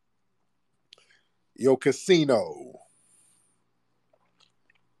 Yo, Casino.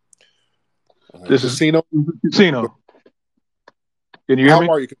 This Casino. is Casino. Can you hear How me?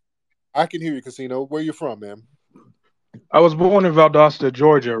 are you? I can hear you, Casino. Where you from, man? I was born in Valdosta,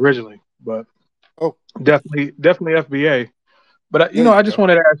 Georgia, originally, but definitely FBA. But There you I just go.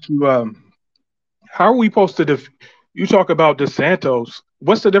 wanted to ask you, how are we supposed to? You talk about DeSantos.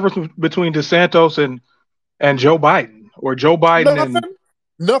 What's the difference between DeSantos and Joe Biden, or Joe Biden and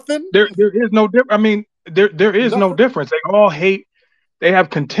Nothing. there is no difference. I mean, there is no Nothing. difference. They all hate they have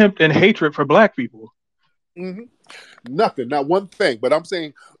contempt and hatred for black people. Mm-hmm. Nothing, not one thing. But I'm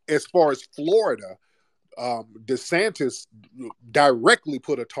saying, as far as Florida, DeSantis directly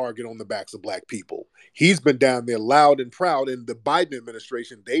put a target on the backs of black people. He's been down there loud and proud. In the Biden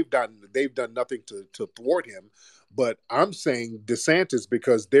administration, they've done nothing to thwart him. But I'm saying DeSantis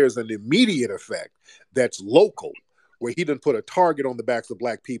because there's an immediate effect that's local, where he done put a target on the backs of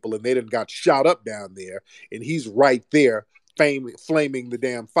black people, and they done got shot up down there, and he's right there, flaming the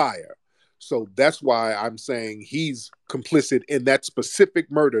damn fire. So that's why I'm saying he's complicit in that specific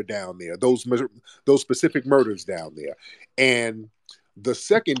murder down there, those specific murders down there. And the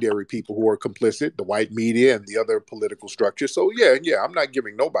secondary people who are complicit, the white media and the other political structure. So yeah, I'm not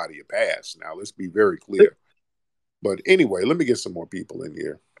giving nobody a pass. Now, let's be very clear. But anyway, let me get some more people in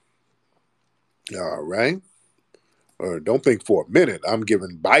here. All right. Don't think for a minute I'm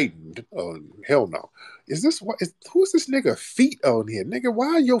giving Biden. Hell no. Who's this nigga feet on here? Nigga, why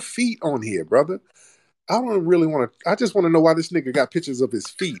are your feet on here, brother? I don't really want to. I just want to know why this nigga got pictures of his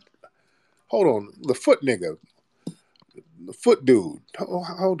feet. Hold on. The foot nigga. The foot dude.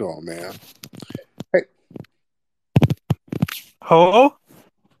 Hold on, man. Hey. Hello?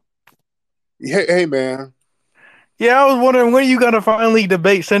 Hey, man. Yeah, I was wondering when are you gonna finally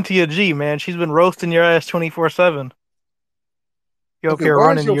debate Cynthia G, man? She's been roasting your ass 24/7. You're up Okay, here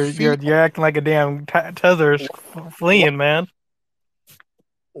why is running. your You're acting like a damn tether fleeing, man.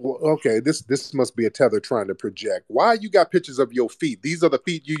 Well, okay, this must be a tether trying to project. Why you got pictures of your feet? These are the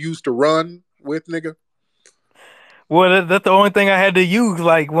feet you used to run with, nigga? Well, that's the only thing I had to use.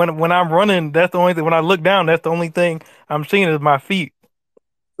 Like when I'm running, that's the only thing. When I look down, that's the only thing I'm seeing is my feet.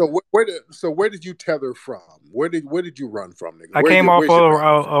 So where did you tether from? Where did you run from, nigga? I came off Where's your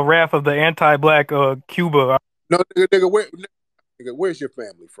family? a wrath of the anti-black Cuba. No, nigga, where's your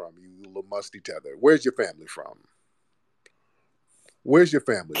family from? You little musty tether. Where's your family from? Where's your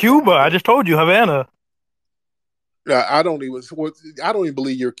family from, Cuba. I nigga? just told you, Havana. I don't even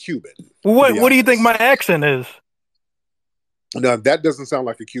believe you're Cuban. What do you think my accent is? No, that doesn't sound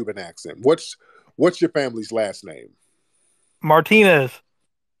like a Cuban accent. What's your family's last name? Martinez.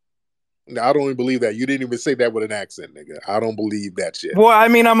 No, I don't even believe that. You didn't even say that with an accent, nigga. I don't believe that shit. Well, I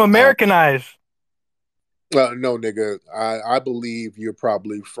mean, I'm Americanized. No, nigga. I believe you're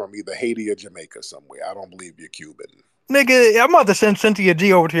probably from either Haiti or Jamaica somewhere. I don't believe you're Cuban. Nigga, I'm about to send Cynthia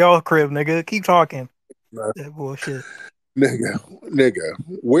G over to y'all crib, nigga. Keep talking. That bullshit. Nigga.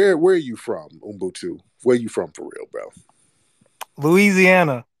 Where are you from, Umbutu? Where you from for real, bro?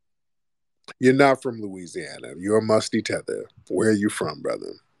 Louisiana. You're not from Louisiana. You're a musty tether. Where are you from,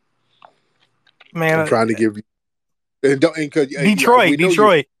 brother? Man, I'm trying to give you. Detroit.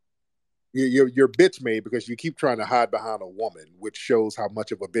 Detroit. You're bitch made because you keep trying to hide behind a woman, which shows how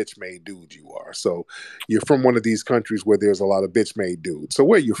much of a bitch made dude you are. So you're from one of these countries where there's a lot of bitch made dudes. So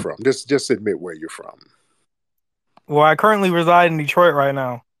where are you from? Just admit where you're from. Well, I currently reside in Detroit right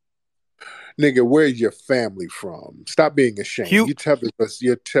now. Nigga, where's your family from? Stop being ashamed. You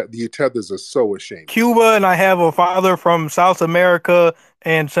tethers are so ashamed. Cuba, and I have a father from South America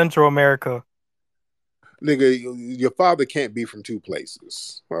and Central America. Nigga, your father can't be from two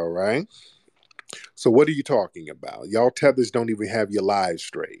places. All right. So what are you talking about? Y'all tethers don't even have your lives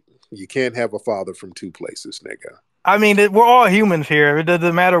straight. You can't have a father from two places, nigga. I mean, we're all humans here. It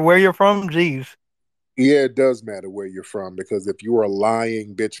doesn't matter where you're from. Jeez. Yeah, it does matter where you're from because if you're a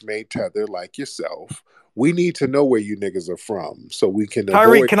lying bitch made tether like yourself, we need to know where you niggas are from so we can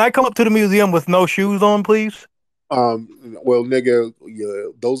Tyreek, avoid. can I come up to the museum with no shoes on, please? Well, nigga,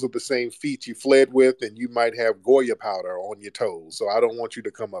 those are the same feet you fled with, and you might have Goya powder on your toes. So I don't want you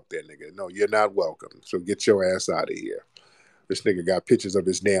to come up there, nigga. No, you're not welcome. So get your ass out of here. This nigga got pictures of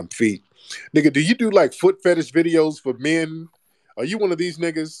his damn feet. Nigga, do you do like foot fetish videos for men? Are you one of these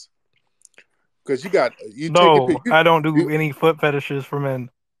niggas? Because I don't do any foot fetishes for men.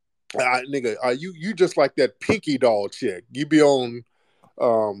 Nigga, you just like that pinky doll chick. You be on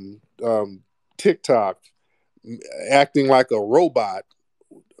TikTok acting like a robot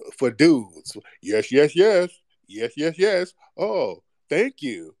for dudes. Yes, yes, yes. Yes, yes, yes. Oh, thank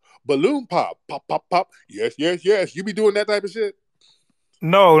you. Balloon pop, pop, pop, pop. Yes, yes, yes. You be doing that type of shit?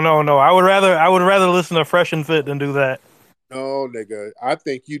 No. I would rather listen to Fresh and Fit than do that. No, nigga. I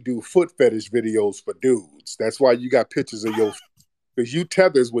think you do foot fetish videos for dudes. That's why you got pictures of your because you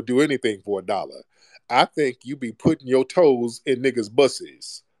tethers would do anything for $1. I think you be putting your toes in niggas'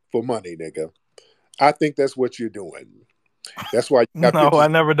 bussies for money, nigga. I think that's what you're doing. That's why you got pictures. I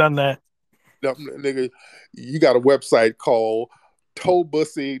never done that. Nigga, you got a website called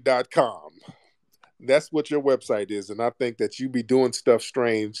toebussy.com. That's what your website is, and I think that you be doing stuff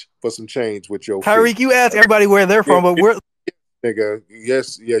strange for some change with your Tyreek, feet. you ask everybody where they're from, but nigga.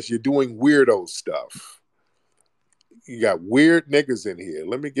 Yes, you're doing weirdo stuff. You got weird niggas in here.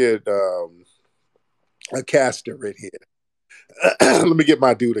 Let me get a caster in here. Let me get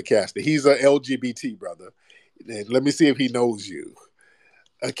my dude a caster. He's a LGBT brother. And let me see if he knows you.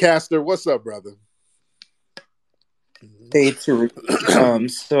 A caster, what's up, brother? Hey, Tariq.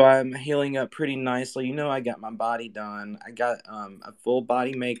 So I'm healing up pretty nicely. You know, I got my body done. I got a full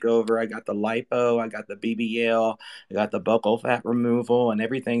body makeover. I got the lipo. I got the BBL. I got the buccal fat removal, and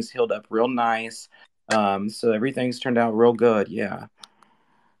everything's healed up real nice. So everything's turned out real good. Yeah.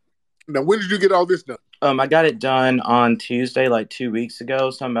 Now, when did you get all this done? I got it done on Tuesday, like 2 weeks ago.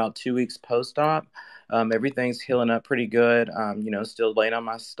 So I'm about 2 weeks post-op. Everything's healing up pretty good. Still laying on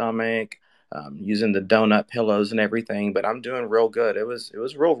my stomach, using the donut pillows and everything, but I'm doing real good. It was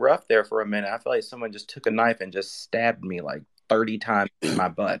real rough there for a minute. I feel like someone just took a knife and just stabbed me like 30 times in my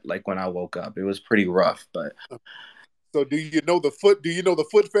butt. Like when I woke up, it was pretty rough. But So, do you know the foot? Do you know the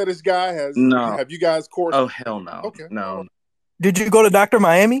foot fetish guy? no, Have you guys course? oh hell no, Okay, no, Did you go to Dr.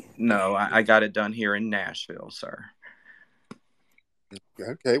 Miami? no. I got it done here in Nashville, sir.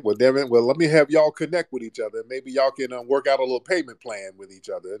 okay. Well, Devin. Well, let me have y'all connect with each other. Maybe y'all can work out a little payment plan with each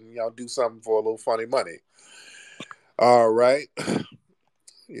other, and y'all do something for a little funny money. All right.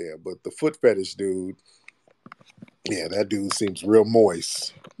 Yeah, but the foot fetish dude. Yeah, that dude seems real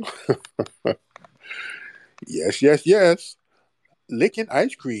moist. Yes. Licking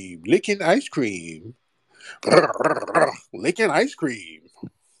ice cream. Licking ice cream. Licking ice cream.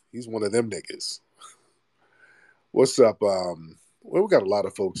 He's one of them niggas. What's up? Well, we got a lot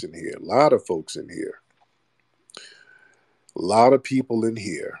of folks in here. A lot of folks in here. A lot of people in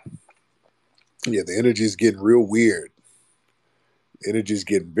here. Yeah, the energy's getting real weird. The energy's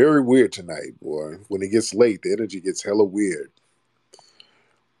getting very weird tonight, boy. When it gets late, the energy gets hella weird.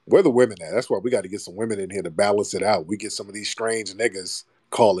 Where the women at? That's why we got to get some women in here to balance it out. We get some of these strange niggas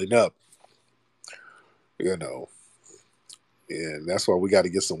calling up, and that's why we got to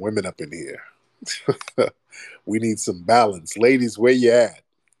get some women up in here. We need some balance. Ladies, where you at?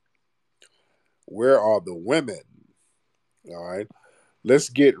 Where are the women? All right. Let's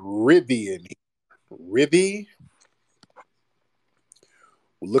get Rivy in here. Rivy?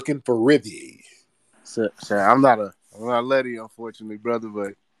 We're looking for Rivy. So I'm not a lady, unfortunately, brother,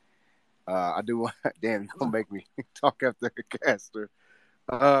 but I do want. Damn, you're gonna make me talk after the caster.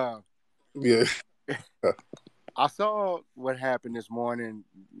 Yeah. I saw what happened this morning.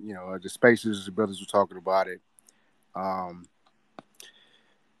 The spaces the brothers were talking about it.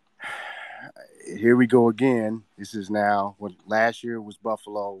 Here we go again. This is now what last year was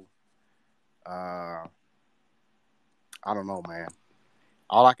Buffalo. I don't know, man.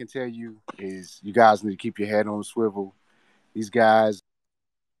 All I can tell you is you guys need to keep your head on the swivel. These guys.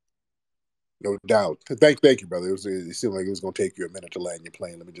 No doubt. Thank you, brother. It seemed like it was going to take you a minute to land your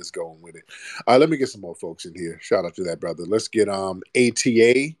plane. Let me just go on with it. Let me get some more folks in here. Shout out to that brother. Let's get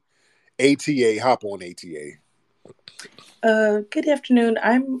ATA. ATA, hop on ATA. Good afternoon.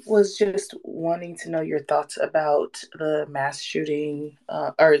 I was just wanting to know your thoughts about the mass shooting,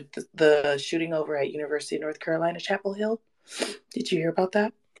 or the shooting over at University of North Carolina, Chapel Hill. Did you hear about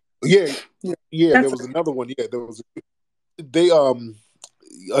that? Yeah. There was another one. Yeah, there was. They a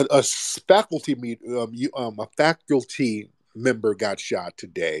faculty a faculty member got shot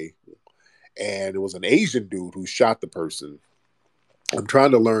today, and it was an Asian dude who shot the person. I'm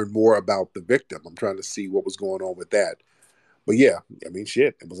trying to learn more about the victim. I'm trying to see what was going on with that. But yeah, I mean,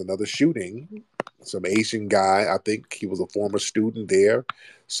 shit, it was another shooting. Some Asian guy, I think he was a former student there,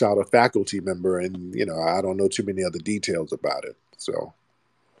 shot a faculty member, and I don't know too many other details about it. So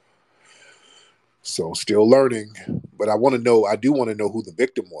still learning, but I do want to know who the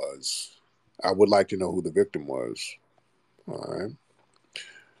victim was. I would like to know who the victim was. All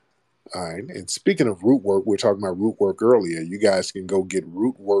right. And speaking of root work, we were talking about root work earlier. You guys can go get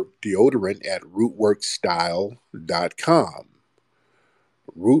root work deodorant at rootworkstyle.com.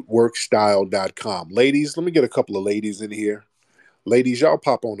 Rootworkstyle.com. Ladies, let me get a couple of ladies in here. Ladies, y'all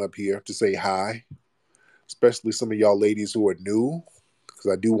pop on up here to say hi, especially some of y'all ladies who are new,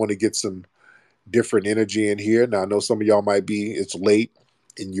 because I do want to get some different energy in here. Now, I know some of y'all it's late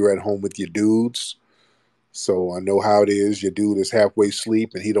and you're at home with your dudes. So I know how it is. Your dude is halfway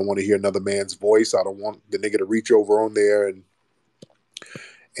asleep and he don't want to hear another man's voice. I don't want the nigga to reach over on there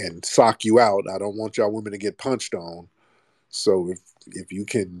and sock you out. I don't want y'all women to get punched on. So if you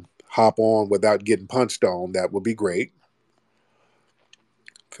can hop on without getting punched on, that would be great.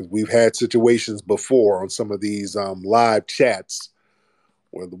 Because we've had situations before on some of these live chats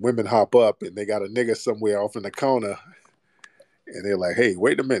where the women hop up and they got a nigga somewhere off in the corner And they're like, hey,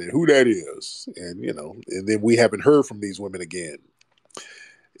 wait a minute, who that is? And, and then we haven't heard from these women again.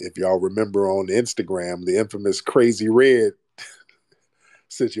 If y'all remember on Instagram, the infamous Crazy Red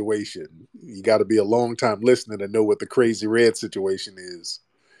situation, you got to be a long time listener to know what the Crazy Red situation is.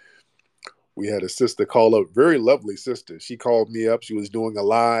 We had a sister call up, very lovely sister. She called me up. She was doing a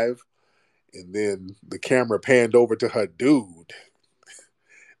live, and then the camera panned over to her dude.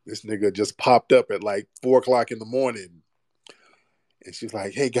 This nigga just popped up at like 4 o'clock in the morning. And she's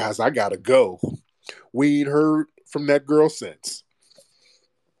like, hey guys, I gotta go. We ain't heard from that girl since.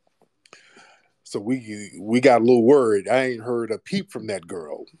 So we got a little worried. I ain't heard a peep from that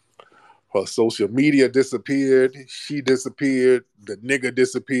girl. Her social media disappeared. She disappeared. The nigga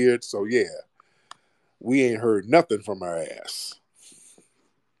disappeared. So yeah, we ain't heard nothing from her ass.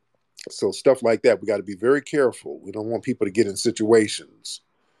 So stuff like that, we got to be very careful. We don't want people to get in situations.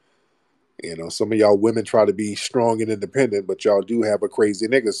 Some of y'all women try to be strong and independent, but y'all do have a crazy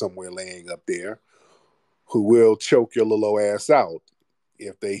nigga somewhere laying up there who will choke your little ass out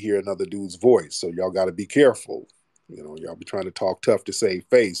if they hear another dude's voice. So y'all got to be careful. Y'all be trying to talk tough to save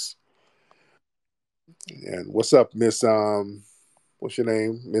face. And what's up, Miss what's your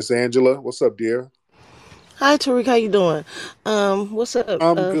name? Miss Angela? What's up, dear? Hi, Tariq. How you doing? What's up,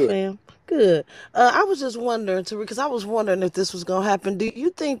 I'm good. fam? Good. I was just wondering, Tariq, because I was wondering if this was gonna happen. Do you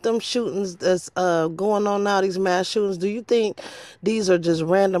think them shootings that's going on now, these mass shootings, do you think these are just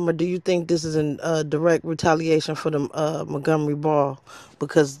random, or do you think this is in direct retaliation for the Montgomery ball?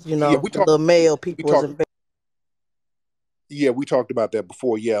 Because Yeah, the little male we people was talked in. Yeah, we talked about that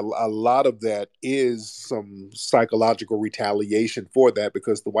before. Yeah, a lot of that is some psychological retaliation for that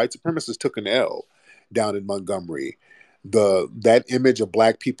because the white supremacists took an L down in Montgomery. That image of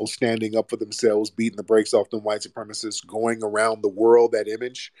black people standing up for themselves, beating the brakes off them white supremacists, going around the world, that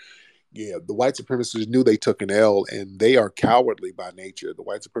image. Yeah, the white supremacists knew they took an L, and they are cowardly by nature. The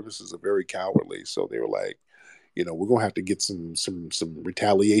white supremacists are very cowardly, so they were like, we're gonna have to get some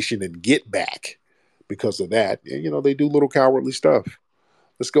retaliation and get back because of that. And they do little cowardly stuff.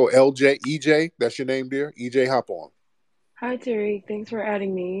 Let's go, LJ, EJ. That's your name, dear. EJ, hop on. Hi Terry, thanks for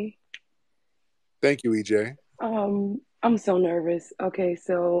adding me. Thank you, EJ. I'm so nervous. Okay,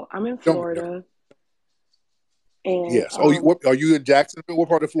 so I'm in Don't be nervous. Florida, and Yes. Oh, what, are you in Jacksonville? What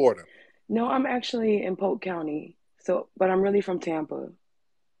part of Florida? no, I'm actually in Polk County. So, but I'm really from Tampa.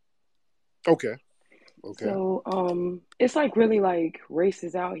 Okay. Okay. So, it's like really like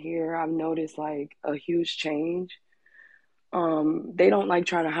races out here. I've noticed like a huge change. They don't like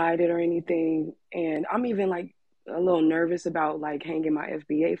try to hide it or anything, and I'm even like a little nervous about like hanging my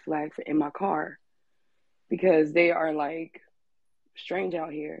FBA flag in my car because they are like strange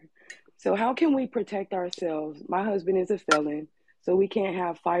out here. So how can we protect ourselves? My husband is a felon, so we can't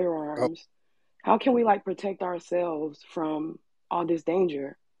have Oh, firearms. How can we like protect ourselves from all this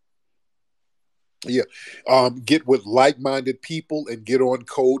danger? yeah. Get with like-minded people and get on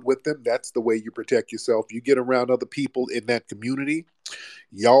code with them. That's the way you protect yourself. You get around other people in that community.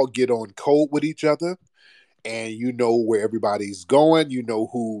 Y'all get on code with each other, and you know where everybody's going. You know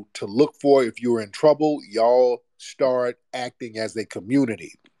who to look for if you're in trouble. Y'all start acting as a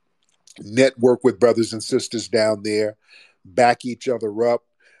community. Network with brothers and sisters down there, back each other up,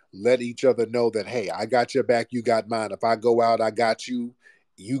 let each other know that, hey, I got your back, you got mine. If I go out, I got you,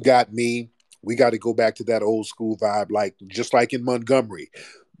 you got me. We got to go back to that old school vibe, like just like in Montgomery.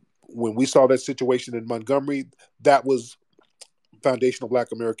 When we saw that situation in Montgomery, that was foundational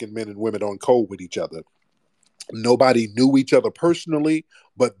Black American men and women on code with each other. Nobody knew each other personally,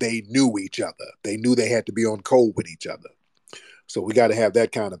 but they knew each other. They knew they had to be on code with each other. So we got to have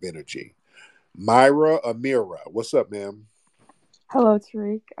that kind of energy. Myra Amira, what's up, ma'am? Hello,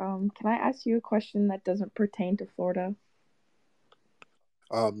 Tariq. Can I ask you a question that doesn't pertain to Florida?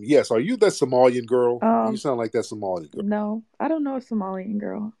 Yes, are you that Somalian girl? You Um, sound like that Somalian girl. no, I don't know a Somalian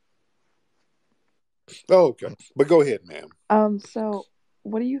girl. Oh, okay. But go ahead, ma'am. So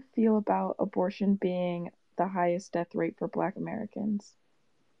what do you feel about abortion being the highest death rate for Black Americans?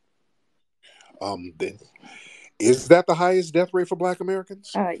 Then, is that the highest death rate for Black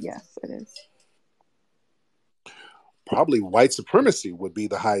Americans? Yes, it is. Probably white supremacy would be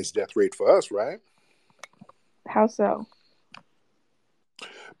the highest death rate for us, right? How so?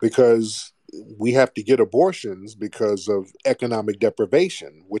 Because we have to get abortions because of economic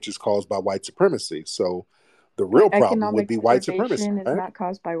deprivation, which is caused by white supremacy. So the But real problem would economic be white supremacy, deprivation is right? not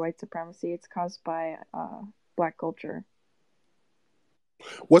caused by white supremacy. It's caused by Black culture.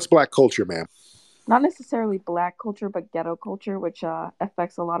 What's Black culture, ma'am? Not necessarily Black culture, but ghetto culture, which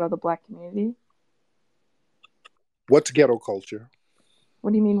affects a lot of the Black community. What's ghetto culture?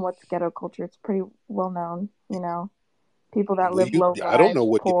 What do you mean, what's ghetto culture? It's pretty well known, People that Well, live low I don't know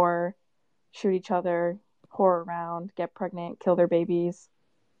res, what poor, shoot each other, whore around, get pregnant, kill their babies.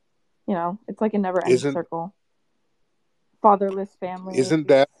 You know, it's like a never ending isn't circle. Fatherless families, isn't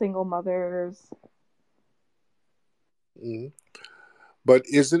that single mothers. mhm. But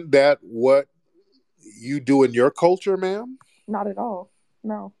isn't that what you do in your culture, ma'am? Not at all.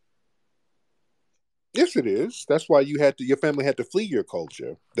 No. Yes, it is. That's why your family had to flee your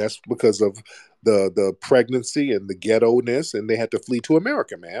culture. That's because of the pregnancy and the ghetto-ness, and they had to flee to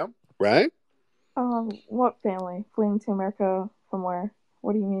America, ma'am. Right? What family? Fleeing to America from where?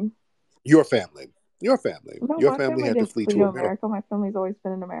 What do you mean? Your family. Your family. No, Your my family family had to didn't flee flee to to America. America. My family's always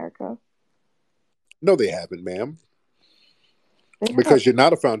been in America. No, they haven't, ma'am. They have. Because you're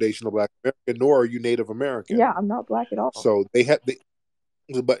not a foundational Black American, nor are you Native Yeah, American. I'm not black at all. So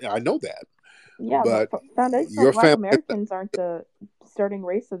but I know that. Yeah, but But foundational your black family, Americans aren't the starting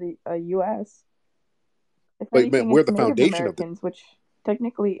race of the U.S. If but man, anything, we're it's the Native foundation of Americans, which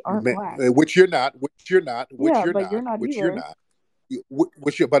technically aren't black. which you're not, which you're not, which Yeah, you're but you're not, not which you're either. not.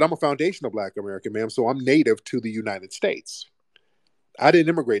 But I'm a foundational Black American, ma'am. So I'm native to the United States. I didn't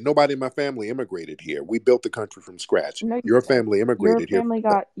immigrate. Nobody in my family immigrated here. We built the country from scratch. No, you Your didn't. family Your immigrated here. family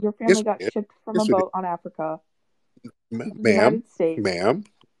got your family Yes, got we did. shipped from a Yes, we did. boat on Africa to the Ma'am, United States. ma'am,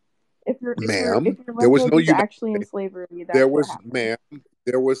 If ma'am. your There was no lineage is United actually in States. slavery, There that's what was, happened. ma'am.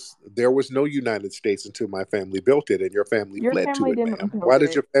 There was no United States until my family built it, and your family Your fled to family it, didn't ma'am. build Why did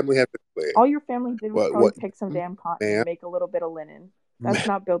it. your family have to flee? All your family did was probably What, pick some damn cotton and ma'am? make a little bit of linen. That's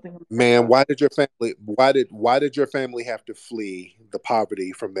not building Ma'am, America. why did your family have to flee the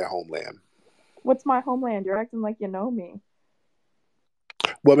poverty from their homeland? What's my homeland? You're acting like you know me.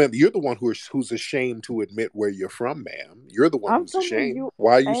 Well, ma'am, you're the one who's ashamed to admit where you're from, ma'am. You're the one I'm who's from the ashamed.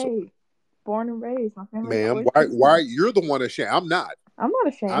 Why are you so, USA, born and raised. My family's ma'am? always been Why here. you're the one ashamed? I'm not. I'm not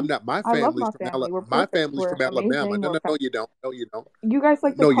I'm ashamed. not. My I love family's my from family. We're my perfect. family's We're from Alabama. amazing. No, no, no, you don't. No, you don't. You guys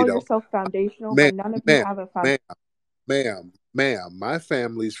like to No, you call don't. yourself foundational, Ma'am, but none of you ma'am, have a ma'am, foundation. ma'am. My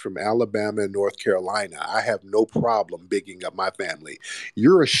family's from Alabama and North Carolina. I have no problem bigging up my family.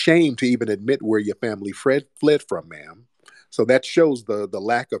 You're ashamed to even admit where your family fled from, ma'am. So that shows the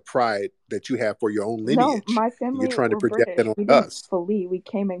lack of pride that you have for your own No, lineage. my You're family trying to were project that British. on We didn't us. flee. We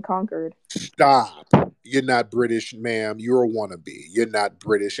came and conquered. Stop. You're not British, ma'am. You're a wannabe. You're not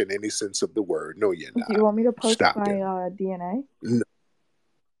British in any sense of the word. No, you're Do you not. want me to post Stop my it. DNA?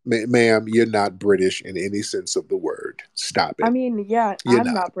 Ma'am, you're not British in any sense of the word. Stop I it. mean, yeah, You're I'm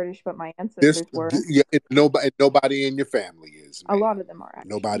not. not British, but my ancestors were. Nobody in your family is, A lot ma'am. of them are actually.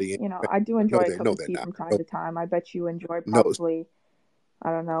 Nobody in You know, your I do family. No, enjoy a cup no, of they're tea not. from time No, to time. I bet you enjoy no, probably,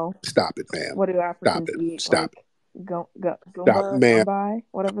 I don't know, stop it, ma'am. what do Stop Africans it. eat? Stop Like it. Stop, Goomba, ma'am. Gumbai,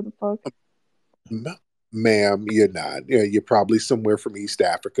 whatever the fuck. Ma'am, you're not. You're probably somewhere from East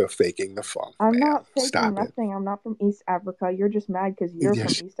Africa faking the funk, I'm ma'am. not faking Stop it. nothing. I'm not from East Africa. You're just mad because you're from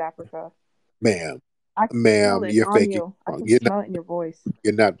Yes, East Africa. ma'am. I can smell Ma'am, it you're on faking you. I the funk. can smell it in your voice.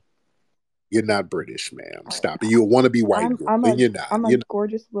 You're not. You're not British, ma'am. All right. Stop it. You want to be white I'm girl, I'm and a you're not. I'm a You're not.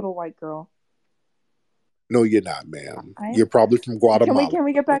 gorgeous little white girl. No, you're not, ma'am. I am. You're probably from Can we Guatemala. can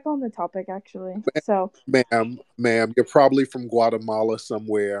we get back on the topic actually? So, Ma'am, you're probably from Guatemala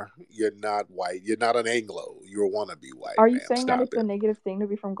somewhere. You're not white. You're not an Anglo. You're a wannabe white, are you ma'am. saying that Stop it's a it. negative thing to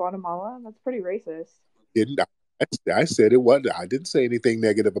be from Guatemala? That's pretty racist. Didn't I said it was. I didn't say anything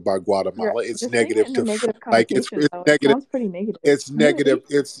negative about Guatemala. It's You're saying it negative in a to negative like it's connotation it's though. It negative. sounds pretty negative. It's Really? negative.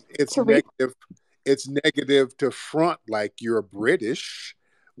 It's To reach negative. It's negative to front like you're British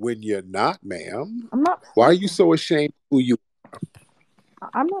when you're not, ma'am. I'm not Why are you fronting. so ashamed of who you?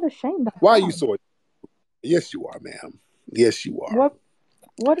 I'm not ashamed. I'm Why are you proud. so? Yes, you are, ma'am. Yes, you are.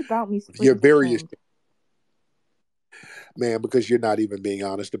 What about me You're screams very ashamed? ashamed, ma'am, because you're not even being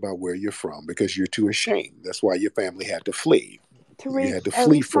honest about where you're from because you're too ashamed. That's why your family had to flee. You had Tariq, to at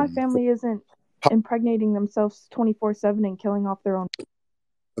flee least my from family isn't impregnating themselves 24/7 and killing off their own.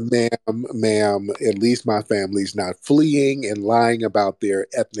 ma'am, at least my family's not fleeing and lying about their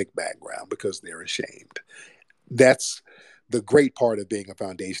ethnic background because they're ashamed. That's the great part of being a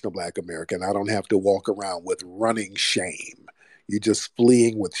foundational Black American. I don't have to walk around with running shame. You're just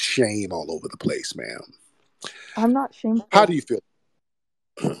fleeing with shame all over the place, ma'am. I'm not How do shameful. you feel?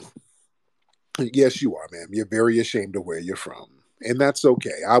 Yes, you are, ma'am. You're very ashamed of where you're from. And that's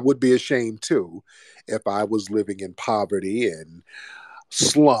okay. I would be ashamed too if I was living in poverty and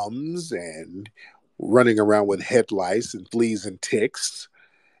slums and running around with head lice and fleas and ticks,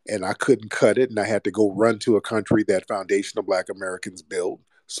 and I couldn't cut it, and I had to go run to a country that foundational Black Americans built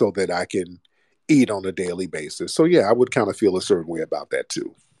so that I can eat on a daily basis. So yeah, I would kind of feel a certain way about that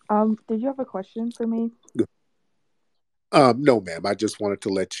too. Did you have a question for me? No, ma'am. I just wanted to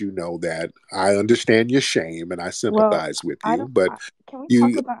let you know that I understand your shame and I Well, sympathize with I you. don't. But Can we talk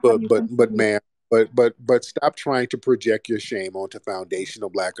you, about how you but, continue? ma'am, but, stop trying to project your shame onto foundational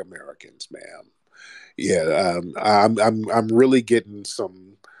Black Americans, ma'am. Yeah, I'm really getting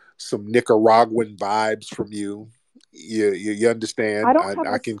some Nicaraguan vibes from you. You I understand? don't have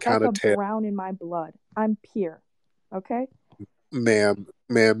I a can speck kind of of tell, brown in my blood. I'm pure. Okay? ma'am.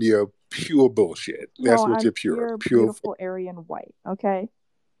 You're pure bullshit. No, That's what I'm you're pure, pure, pure. beautiful Aryan white. Okay?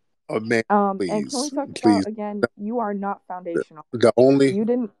 Ma'am, And can we please, talk about please. again? You are not foundational. The only, You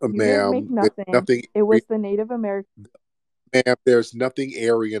didn't make ma'am, there's nothing. nothing, It was the Native American. ma'am, there's nothing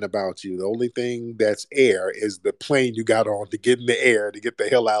Aryan about you. The only thing that's air is the plane you got on to get in the air to get the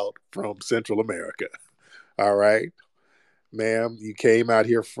hell out from Central America. All right, ma'am, you came out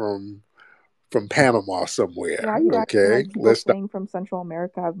here from Panama somewhere. Why are you acting Okay, like people let's stop, fleeing from Central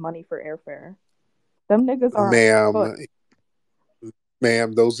America have money for airfare? Them niggas are on foot. ma'am.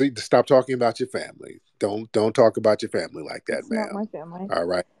 Ma'am, those stop talking about your family. Don't talk about your family like that, It's not ma'am. my family. All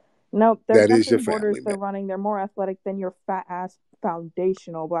right, Nope, they're that is your jumping family, borders, they're ma'am. running, they're more athletic than your fat ass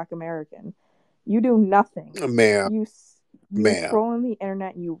foundational Black American. You do nothing. Ma'am, You ma'am, troll on the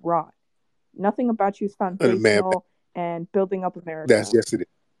internet and you rot. Nothing about you is ma'am. foundational and building up That's America. yes, it is.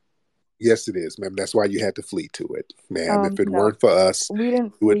 Yes, it is, ma'am. That's why you had to flee to it, ma'am. If it No. weren't for us, We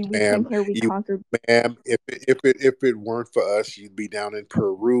didn't you would, flee. We came ma'am. here. We You, conquered. ma'am. If it weren't for us, you'd be down in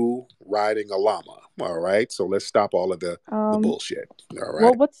Peru riding a llama. All right. So let's stop all of the bullshit. All Well,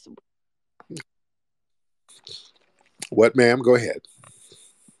 right. what's What, ma'am? Go ahead.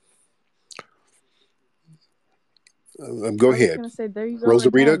 Go I was just ahead, gonna say, there you go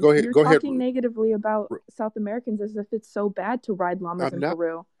Rosarita. again. Go ahead. You're Go ahead. talking negatively about South Americans as if it's so bad to ride llamas I'm in not.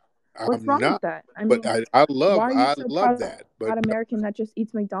 Peru. What's I'm wrong with not. that? I But mean, I why are you I so love proud that. of But that American that just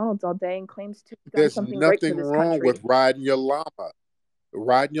eats McDonald's all day and claims to have done there's something great for nothing this wrong with country? riding your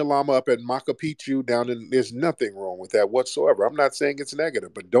llama up at Machu Picchu down in. There's nothing wrong with that whatsoever. I'm not saying it's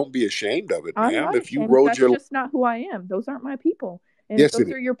negative, but don't be ashamed of it, I'm ma'am. not If you ashamed. rode That's your, just not who I am. Those aren't my people. And if yes, it those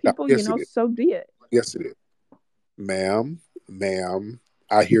is. are your people, Yes, it is. so be it. Yes, it is, ma'am.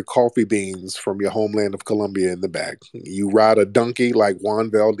 I hear coffee beans from your homeland of Colombia in the back. You ride a donkey like Juan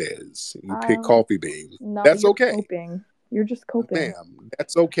Valdez. You pick coffee beans. No, That's you're okay, coping. You're just coping. ma'am.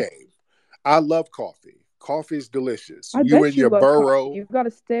 That's okay. I love coffee. Coffee's delicious. I bet you love coffee. You got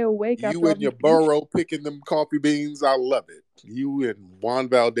to stay awake after You all in your these beach. burrow picking them coffee beans. I love it. You and Juan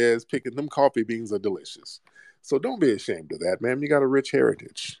Valdez picking them coffee beans are delicious. So don't be ashamed of that, ma'am. You got a rich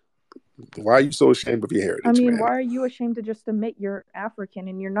heritage. Why are you so ashamed of your I heritage, mean, ma'am? why are you ashamed to just admit you're African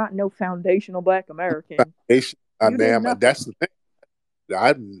and you're not no foundational Black American? Foundation, You did ma'am. nothing. That's the thing.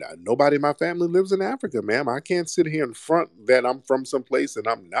 Nobody in my family lives in Africa, ma'am. I can't sit here in front that I'm from someplace and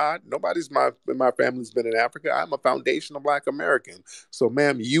I'm not. Nobody's in my family's been in Africa. I'm a foundational Black American. So,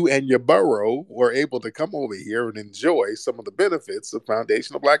 ma'am, you and your borough were able to come over here and enjoy some of the benefits of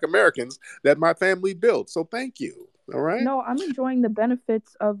foundational Black Americans that my family built. So, thank you. All right, No, I'm enjoying the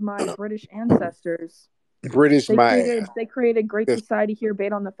benefits of my British ancestors. British my ass. They created great There's, society here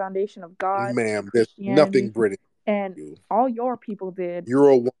based on the foundation of God, ma'am, there's nothing Christianity, British. and all your people did.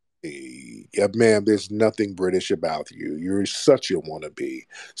 You're a wannabe. Yeah, ma'am, there's nothing British about you. You're such a wannabe.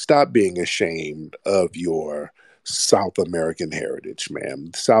 Stop being ashamed of your South American heritage,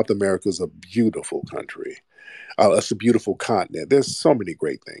 ma'am. South America's a beautiful country. It's a beautiful continent. There's so many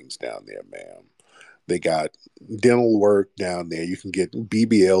great things down there, ma'am. They got dental work down there. You can get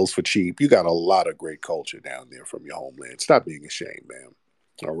BBLs for cheap. You got a lot of great culture down there from your homeland. Stop being ashamed, ma'am.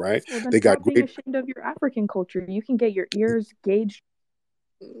 All right. Well, then They got stop being great. ashamed of your African culture. You can get your ears gauged.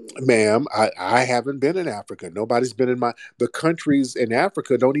 Ma'am, I haven't been in Africa. Nobody's been in the countries in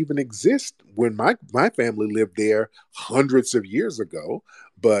Africa don't even exist when my family lived there hundreds of years ago.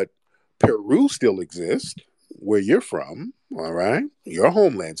 But Peru still exists where you're from. All right. Your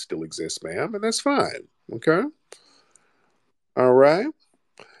homeland still exists, ma'am, and that's fine. Okay. All right.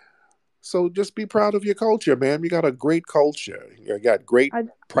 So just be proud of your culture, ma'am. You got a great culture. You got great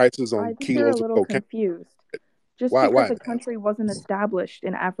prices I on think you're a kilos of little cocaine. confused. Just Why, because a ma'am? country wasn't established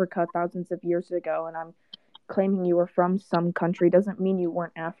in Africa thousands of years ago, and I'm claiming you were from some country, doesn't mean you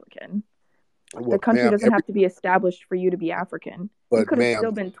weren't African. The country Ma'am, doesn't have to be established for you to be African. You but could have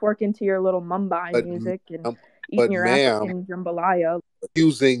still ma'am, been twerking to your little Mumbai but music and ma'am, eating but your ma'am, African jambalaya.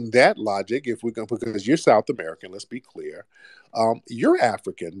 using that logic, if we're going, because you're South American, let's be clear, you're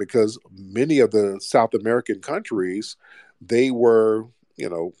African because many of the South American countries, they were, you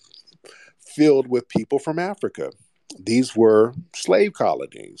know, filled with people from Africa. These were slave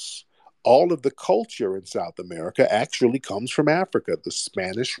colonies. All of the culture in South America actually comes from Africa. The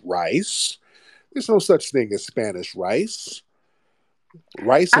Spanish rice, There's no such thing as Spanish rice.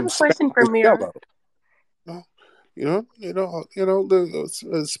 Rice I have in a question Spanish for is Mirror. yellow.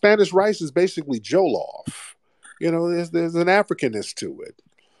 The Spanish rice is basically jollof. There's an Africanness to it.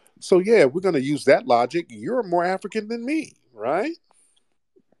 So yeah, we're gonna use that logic. You're more African than me, right?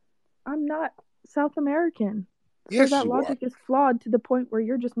 I'm not South American. So Yes, that you are. logic is flawed to the point where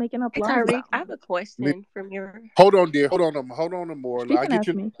you're just making up Hey, lies Tyreek, about I me. have a Me- question for Mirror. Hold on, dear. Hold on, more. She I'll can get ask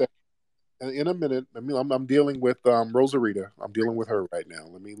you me. in a minute. I'm dealing with Rosarita. I'm dealing with her right now.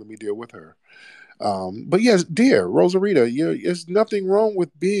 Let me deal with her. But yes, dear Rosarita, there's nothing wrong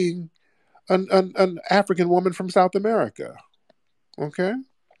with being an African woman from South America. Okay,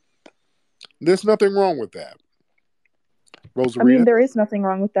 there's nothing wrong with that, I mean, Rosarita. there is nothing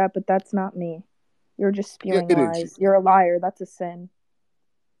wrong with that, but that's not me. You're just Yeah, spewing it is you. lies. You're a liar. That's a sin.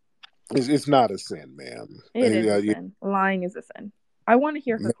 It's not a sin, ma'am. It is a sin. Lying is a sin. I want to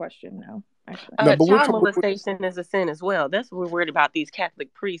hear her question now, actually. No, but Child molestation is a sin as well. That's what we're worried about these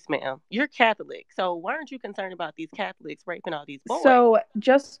Catholic priests, ma'am. You're Catholic, so why aren't you concerned about these Catholics raping all these boys? So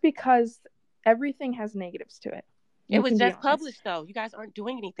just because everything has negatives to it, It we was can be just honest. published, though. You guys aren't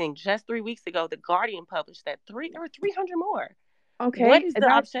doing anything. Just 3 weeks ago, The Guardian published that there were 300 more. Okay, What is the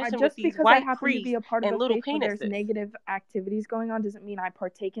that obsession with just these because I white happen to be priests a part of and a little faith where there's penises? negative activities going on doesn't mean I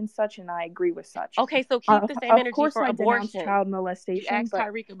partake in such and I agree with such. Okay, so keep the same Of energy course, for I denounce abortion. child You molestation, asked but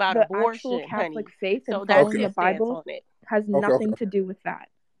Tyreek about the actual abortion, Catholic honey. faith and So that's following his the stance Bible on it. has nothing to do with that.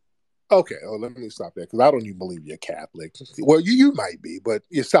 Okay, let me stop there because I don't even believe you're Catholic. Well, you might be, but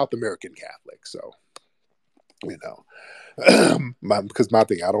you're South American Catholic, so because my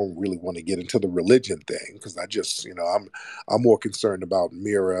thing, I don't really want to get into the religion thing because I just, I'm more concerned about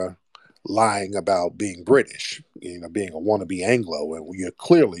Mira lying about being British, being a wannabe Anglo, and you're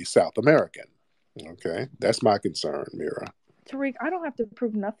clearly South American. Okay, that's my concern, Mira. Tariq, I don't have to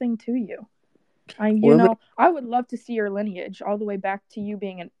prove nothing to you. I would love to see your lineage all the way back to you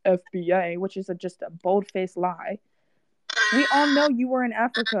being an FBA, which is just a bold-faced lie. We all know you were in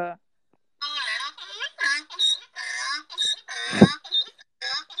Africa.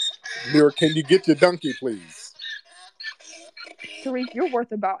 Mira, can you get your donkey, please? Tariq, you're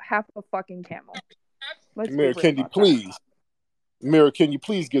worth about half a fucking camel. Let's Mira, be real can you about please? that. Mira, can you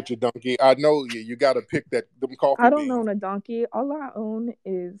please get your donkey? I know you got to pick them coffee I don't beans. own a donkey. All I own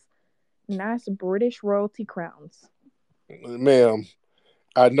is nice British royalty crowns. Ma'am,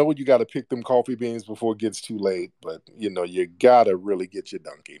 I know you got to pick them coffee beans before it gets too late, but you got to really get your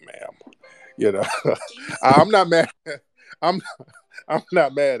donkey, ma'am. I'm not mad. I'm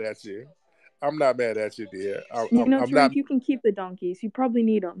not mad at you. I'm not mad at you, dear. I'm Tariq, not. you can keep the donkeys. You probably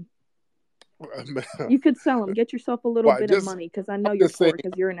need them. You could sell them. Get yourself a little bit of money because I know you're poor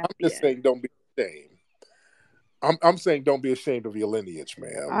because you're an FBA. I'm just saying, don't be ashamed. I'm saying, don't be ashamed of your lineage,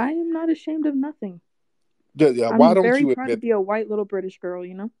 ma'am. I am not ashamed of nothing. Yeah, I'm very proud to be a white little British girl,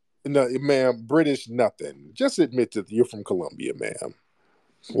 No, ma'am, British nothing. Just admit that you're from Colombia, ma'am.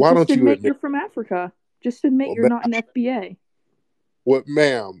 Why don't you admit you're from Africa? Just admit you're not an FBA. Well,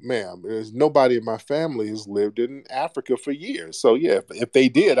 ma'am, there's nobody in my family who's lived in Africa for years. So yeah, if they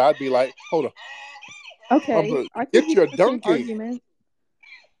did, I'd be like, hold on. Okay, I could use the same argument.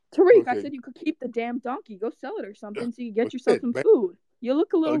 Tariq, I said you could keep the damn donkey. Go sell it or something so you get yourself some food. You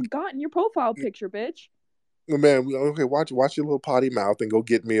look a little gaunt in your profile picture, bitch. Man, okay, watch your little potty mouth and go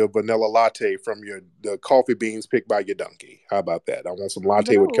get me a vanilla latte from the coffee beans picked by your donkey. How about that? I want some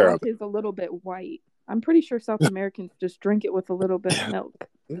latte with caramel. Latte is a little bit white. I'm pretty sure South Americans just drink it with a little bit of milk.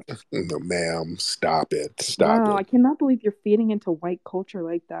 No, ma'am, stop it. Wow, I cannot believe you're feeding into white culture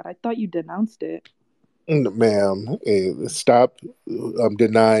like that. I thought you denounced it. No, ma'am, stop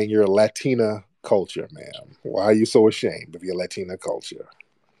denying your Latina culture, ma'am. Why are you so ashamed of your Latina culture?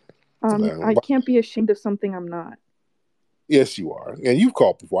 I can't be ashamed of something I'm not. Yes, you are. And you've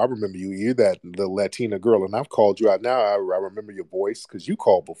called before. I remember you. You're the Latina girl, and I've called you out now. I remember your voice because you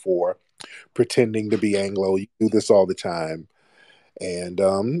called before, pretending to be Anglo. You do this all the time, and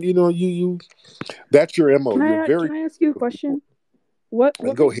you that's your MO. Can You're I ask you a question? What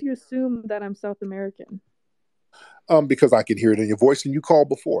go makes ahead. you assume that I'm South American? Because I could hear it in your voice, and you called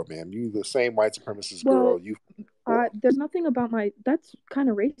before, ma'am. You the same white supremacist girl. There's nothing about that's kind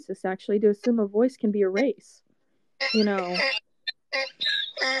of racist, actually, to assume a voice can be a race.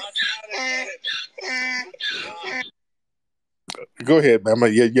 Go ahead,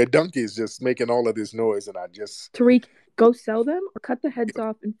 ma'am. Your donkey is just making all of this noise, and I just Tariq, go sell them or cut the heads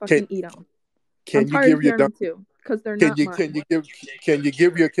off and fucking eat them. Can you give your donkey too because they're not mine. Can you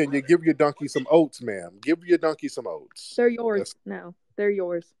give your donkey some oats, ma'am? Give your donkey some oats. They're yours now. They're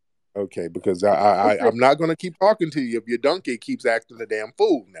yours. Okay, because Listen, I'm not going to keep talking to you if your donkey keeps acting a damn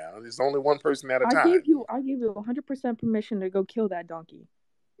fool. Now there's only one person at a time. I gave you 100% permission to go kill that donkey.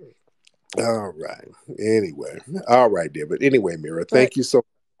 All right. Anyway, all right, dear. But anyway, Mira, But thank you so much,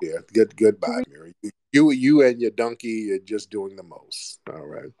 dear. Goodbye, Mira. You and your donkey are just doing the most. All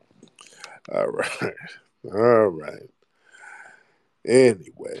right. All right. All right.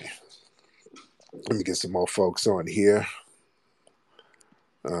 Anyway, let me get some more folks on here.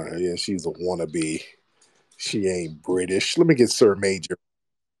 Yeah, she's a wannabe. She ain't British. Let me get Sir Major.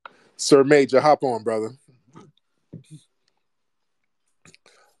 Sir Major, hop on, brother.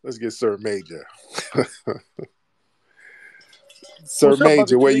 Let's get Sir Major. Sir What's up, brother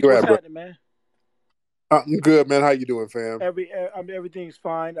Major, where Tariq? you What's at, bro? happening, man? I'm good, man. How you doing, fam? Everything's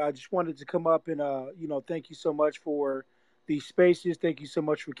fine. I just wanted to come up and thank you so much for these spaces. Thank you so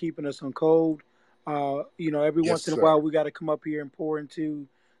much for keeping us on code. Every Yes, once in a sir. while we got to come up here and pour into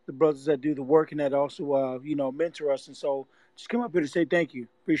the brothers that do the work and that also mentor us. And so just come up here to say thank you.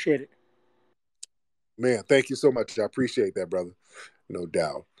 Appreciate it. Man, thank you so much. I appreciate that, brother. No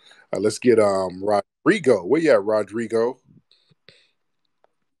doubt. Let's get Rodrigo. Where you at, Rodrigo?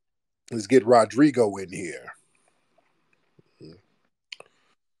 Let's get Rodrigo in here.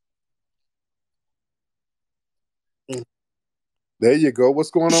 There you go.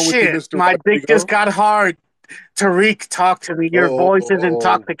 What's going on with you, Shit, Mr. my dick just Rodrigo? got hard. Tariq, talk to me. Your Oh, voice is oh,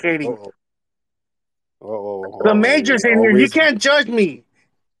 intoxicating. oh, oh, The oh, major's in here. You always. can't judge me.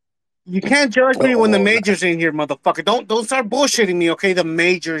 You can't judge me when the Oh, major's in here, motherfucker. Don't start bullshitting me, okay? The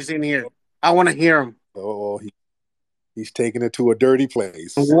major's in here. I want to hear him. oh, he's taking it to a dirty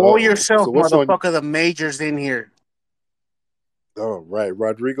place. Whoa Oh, yourself, so what's on? motherfucker. The major's in here. Oh, right,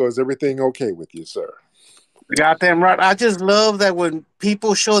 Rodrigo. Is everything okay with you, sir? Goddamn right. I just love that when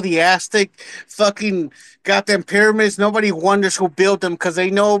people show the Aztec fucking goddamn pyramids, nobody wonders who built them because they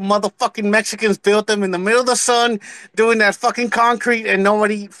know motherfucking Mexicans built them in the middle of the sun doing that fucking concrete and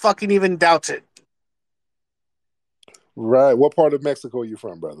nobody fucking even doubts it. Right. What part of Mexico are you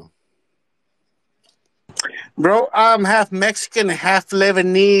from, brother? Bro, I'm half Mexican, half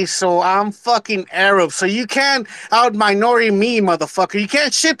Lebanese, so I'm fucking Arab. So you can't out minority me, motherfucker. You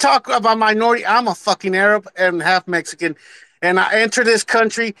can't shit talk about minority. I'm a fucking Arab and half Mexican. And I entered this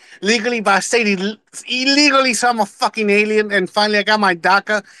country legally, but I stayed illegally, so I'm a fucking alien. And finally, I got my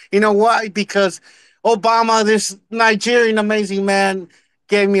DACA. You know why? Because Obama, this Nigerian amazing man,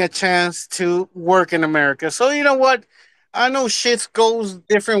 gave me a chance to work in America. So you know what? I know shit goes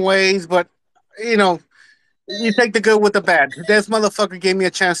different ways, but you know, you take the good with the bad. This motherfucker gave me a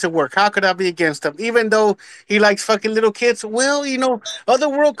chance to work. How could I be against him? Even though he likes fucking little kids. Well, other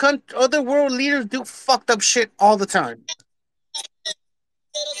world leaders do fucked up shit all the time.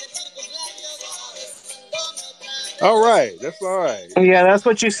 All right. That's all right. Yeah, that's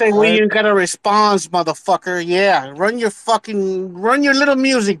what you say when I you got a response, motherfucker. Yeah, run your little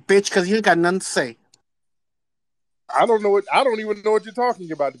music, bitch, because you ain't got nothing to say. I don't know what I don't even know what you're talking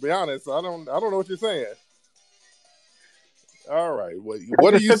about. To be honest, I don't know what you're saying. All right. I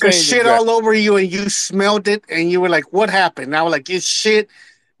What are just you took a saying shit exactly? all over you and you smelled it and you were like, what happened? And I was like, it's shit,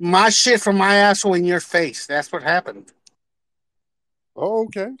 my shit from my asshole in your face. That's what happened. Oh,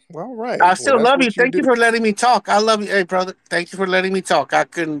 okay. All right. I Well, still that's love you. what you Thank do. you for letting me talk. I love you. Hey, brother. Thank you for letting me talk. I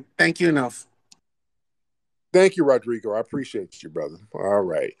couldn't thank you enough. Thank you, Rodrigo. I appreciate you, brother. All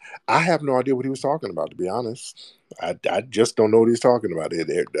right. I have no idea what he was talking about, to be honest. I just don't know what he's talking about.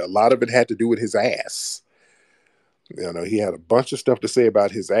 A lot of it had to do with his ass. You know, he had a bunch of stuff to say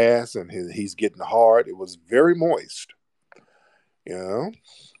about his ass and he's getting hard. It was very moist. You know,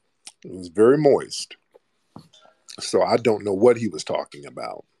 it was very moist. So I don't know what he was talking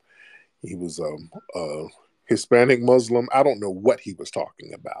about. He was a Hispanic Muslim. I don't know what he was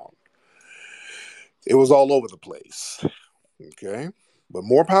talking about. It was all over the place. Okay. But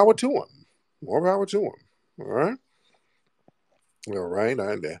more power to him. More power to him. All right. All right.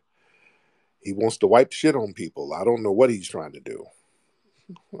 He wants to wipe shit on people. I don't know what he's trying to do.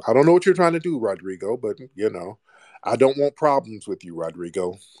 I don't know what you're trying to do, Rodrigo, but I don't want problems with you,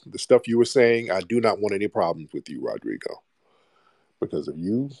 Rodrigo. The stuff you were saying, I do not want any problems with you, Rodrigo. Because if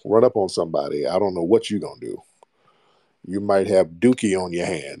you run up on somebody, I don't know what you're going to do. You might have dookie on your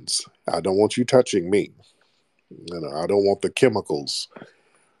hands. I don't want you touching me. I don't want the chemicals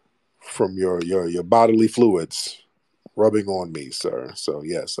from your bodily fluids rubbing on me, sir. So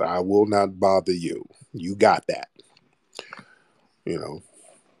yes, I will not bother you. You got that. You know,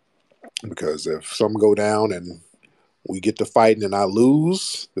 because if some go down and we get to fighting and I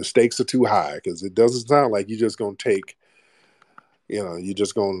lose, the stakes are too high because it doesn't sound like you're just gonna take, you're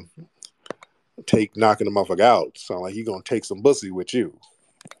just gonna take knocking the motherfucker out. Sound like you're gonna take some pussy with you.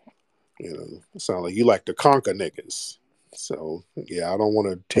 It sounds like you like to conquer niggas. So yeah, I don't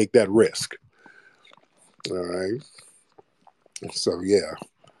want to take that risk. All right. So yeah,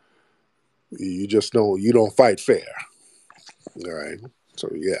 you just don't fight fair. All right. So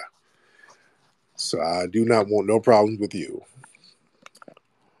yeah. So I do not want no problems with you.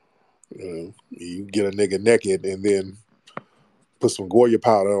 You get a nigga naked and then put some Goya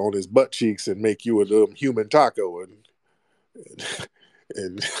powder on his butt cheeks and make you a little human taco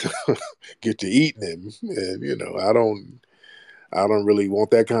and get to eating him. And I don't really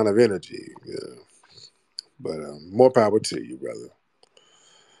want that kind of energy. Yeah. But more power to you, brother.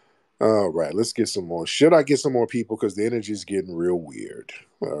 All right, let's get some more. Should I get some more people? Because the energy is getting real weird.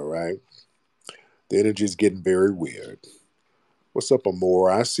 All right. The energy is getting very weird. What's up,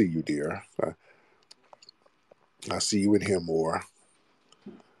 Amore? I see you, dear. I see you in here more.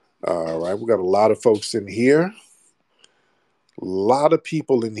 All right, we got a lot of folks in here. A lot of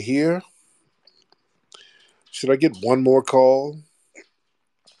people in here. Should I get one more call?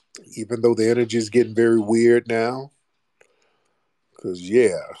 Even though the energy is getting very weird now. Because,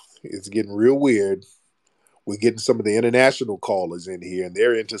 yeah, it's getting real weird. We're getting some of the international callers in here, and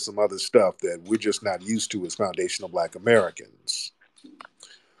they're into some other stuff that we're just not used to as foundational Black Americans.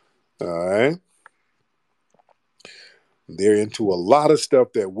 All right? They're into a lot of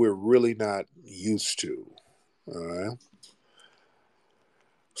stuff that we're really not used to. All right?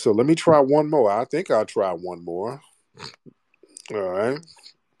 So let me try one more. I think I'll try one more. All right?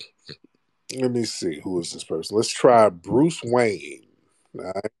 Let me see. Who is this person? Let's try Bruce Wayne. All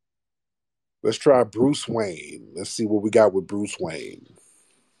right? Let's try Bruce Wayne. Let's see what we got with Bruce Wayne.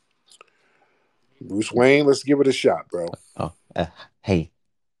 Bruce Wayne, let's give it a shot, bro. Oh, hey.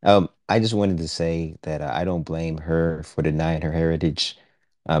 I just wanted to say that I don't blame her for denying her heritage.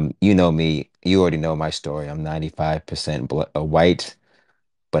 You know me. You already know my story. I'm 95% white,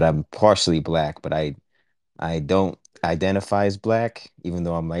 but I'm partially black. But I don't identify as black, even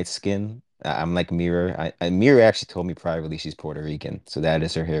though I'm light skinned. I'm like Mira. Mira actually told me privately she's Puerto Rican, so that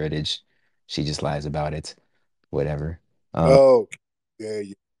is her heritage. She just lies about it. Whatever. Oh, there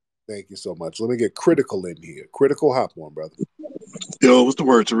you. Thank you so much. Let me get Critical in here. Critical, hop on, brother. Yo, what's the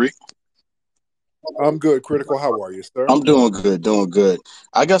word, Tariq? I'm good. Critical, how are you, sir? I'm doing good, doing good.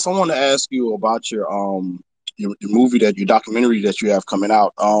 I guess I want to ask you about your movie your documentary that you have coming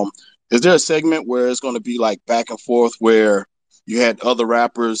out. Is there a segment where it's going to be like back and forth where you had other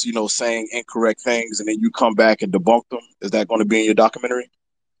rappers, saying incorrect things and then you come back and debunk them? Is that going to be in your documentary?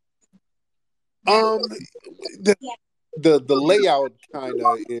 The the layout kind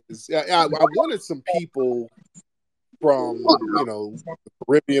of is. I wanted some people from the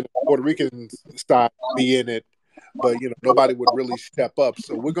Caribbean, Puerto Rican side to be in it, but nobody would really step up.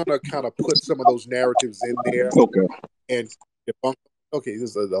 So we're gonna kind of put some of those narratives in there Okay. and debunk. Okay,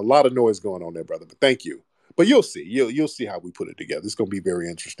 there's a lot of noise going on there, brother. But thank you. But you'll see. You'll see how we put it together. It's gonna be very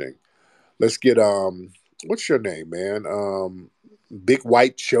interesting. Let's get what's your name, man? Big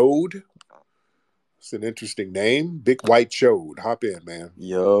White Chode. It's an interesting name. Big White Chode. Hop in, man.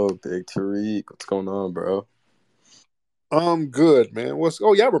 Yo, Big Tariq. What's going on, bro? I'm good, man.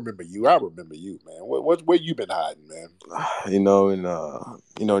 Oh yeah, I remember you. Man. Where you been hiding, man? In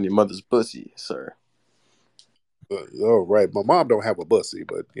in your mother's pussy, sir. Oh right, my mom don't have a bussy,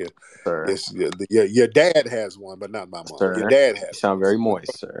 but yeah, Sir. yes, your dad has one, but not my mom. Sir. Your dad You has sound one. very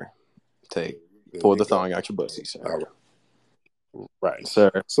moist, sir. Pull the thong out your pussy, sir. Right.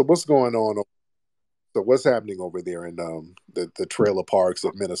 Sir. So what's going on? So what's happening over there in the trailer parks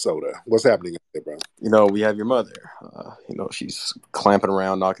of Minnesota? What's happening there, bro? We have your mother. She's clamping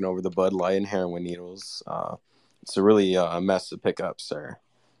around, knocking over the Bud Light and heroin needles. It's a really a mess to pick up, sir.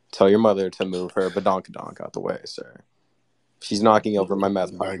 Tell your mother to move her badonkadonk out the way, sir. She's knocking over my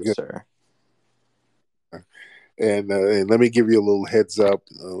meth pipe, sir. And let me give you a little heads up.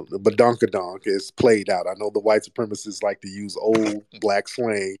 Badonkadonk is played out. I know the white supremacists like to use old black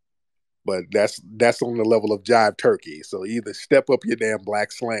slang, but that's on the level of jive turkey. So either step up your damn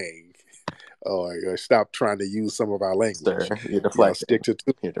black slang or stop trying to use some of our language. Sir, you're deflecting.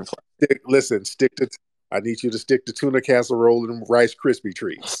 Stick to. I need you to stick to tuna casserole and Rice Krispie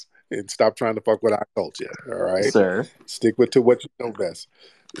treats, and stop trying to fuck with our culture. All right, sir. Stick to what you know best.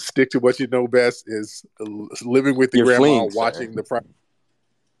 Stick to what you know best is living with your grandma, watching the.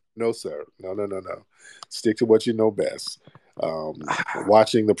 No, sir. No. Stick to what you know best.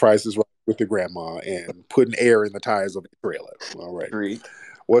 Watching The Price is Right with the grandma and putting air in the tires of the trailer. All right. Freak.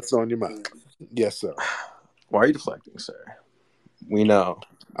 What's on your mind? Yes, sir. Why are you deflecting, sir? We know.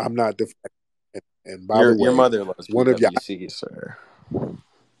 I'm not deflecting. And by the way, your mother loves one of y'all, sir.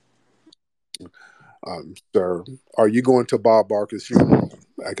 Sir, are you going to Bob Barker's funeral?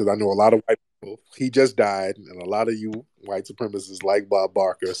 because I know a lot of white people. He just died, and a lot of you white supremacists like Bob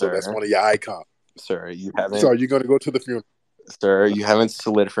Barker, so that's Sir, one of your icons. sir, you So haven't, are you going to go to the funeral? sir, you haven't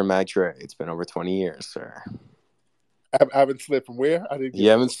slid for Mac Dre. It's been over 20 years, sir. I haven't slid from where? I didn't You get that.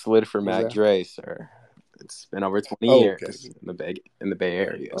 haven't slid for What was Mac that? Dre, sir. It's been over 20 Oh, okay. years in the Bay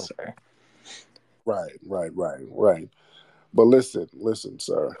Area, Oh, sir. right. But listen,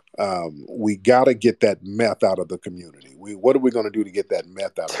 sir. We got to get that meth out of the community. What are we going to do to get that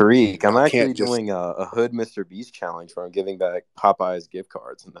meth out of the community? Tariq, I'm Y'all actually can't just. doing a Hood Mr. Beast challenge where I'm giving back Popeye's gift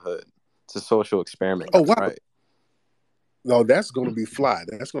cards in the hood. It's a social experiment. Oh, That's wow. right. No, that's going to be fly.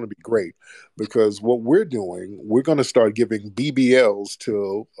 That's going to be great because what we're doing, we're going to start giving BBLs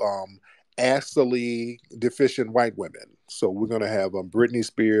to acidly deficient white women. So we're going to have Britney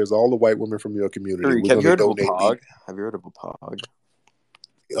Spears, all the white women from your community. Tariq, We're have going you to heard of a donate pog? Have you heard of a pog?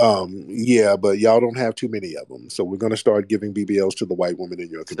 Yeah, but y'all don't have too many of them. So we're going to start giving BBLs to the white women in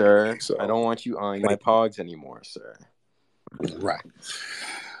your community. Sir, So I don't want you eyeing my pogs anymore, sir. right.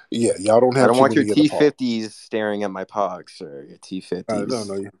 Yeah, y'all don't I have don't too want your many of the pogs. T50s staring at my pogs, sir. Your T50s.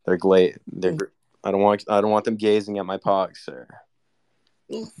 No. They're glazed. I don't want them gazing at my pogs, sir.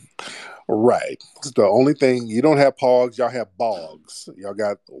 Right. It's the only thing you don't have pogs, y'all have bogs. Y'all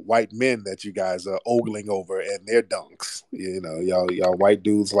got white men that you guys are ogling over and their dunks. You know, y'all white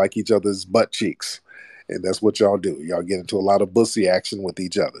dudes like each other's butt cheeks. And that's what y'all do. Y'all get into a lot of bussy action with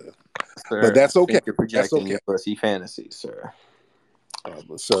each other. Sir, But that's I okay. think you're That's projecting okay. your pussy fantasies, sir.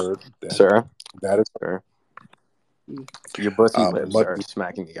 Sir, Sir, that is sir. Your pussy lips but are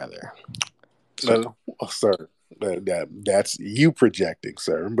smacking together. sir, that's you projecting,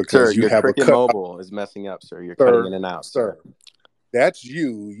 sir, Sir, because you your have a Cricket cut, Mobile is messing up, sir. You're cutting in and out, sir. That's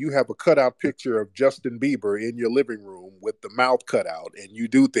you. You have a cutout picture of Justin Bieber in your living room with the mouth cut out, and you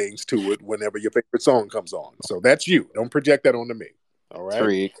do things to it whenever your favorite song comes on. So that's you. Don't project that onto me. All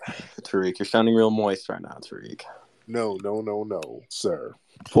right? Tariq, you're sounding real moist right now, Tariq. No, sir.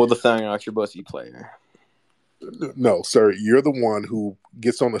 Pull the thing out your pussy, player. No, sir. You're the one who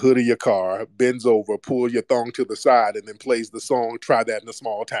gets on the hood of your car, bends over, pulls your thong to the side, and then plays the song "Try That in a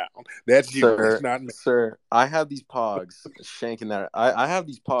Small Town." That's you. That's not me. Sir, I have these pogs shanking that. I have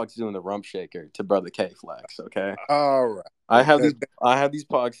these pogs doing the rump shaker to Brother K Flex. Okay. All right. I have these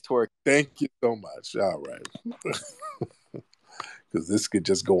pogs twerk. Thank you so much. All right. Because this could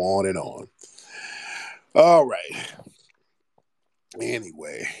just go on and on. All right.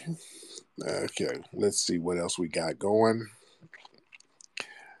 Anyway. Okay. Let's see what else we got going.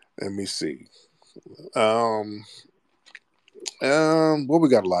 Let me see. Well, we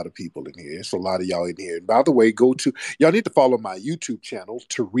got a lot of people in here. It's a lot of y'all in here. By the way, y'all need to follow my YouTube channel,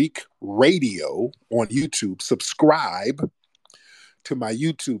 Tariq Radio on YouTube. Subscribe to my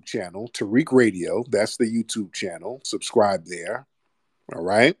YouTube channel, Tariq Radio. That's the YouTube channel. Subscribe there. All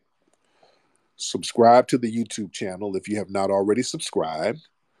right. Subscribe to the YouTube channel if you have not already subscribed.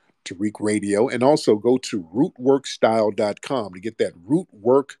 Tariq Radio. And also go to rootworkstyle.com to get that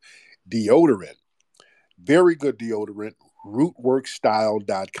Rootwork deodorant. Very good deodorant.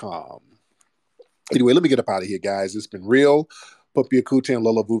 rootworkstyle.com. Anyway, let me get up out of here, guys. It's been real. Puppy Akute and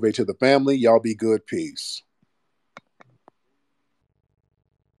Lula Vuve to the family. Y'all be good. Peace.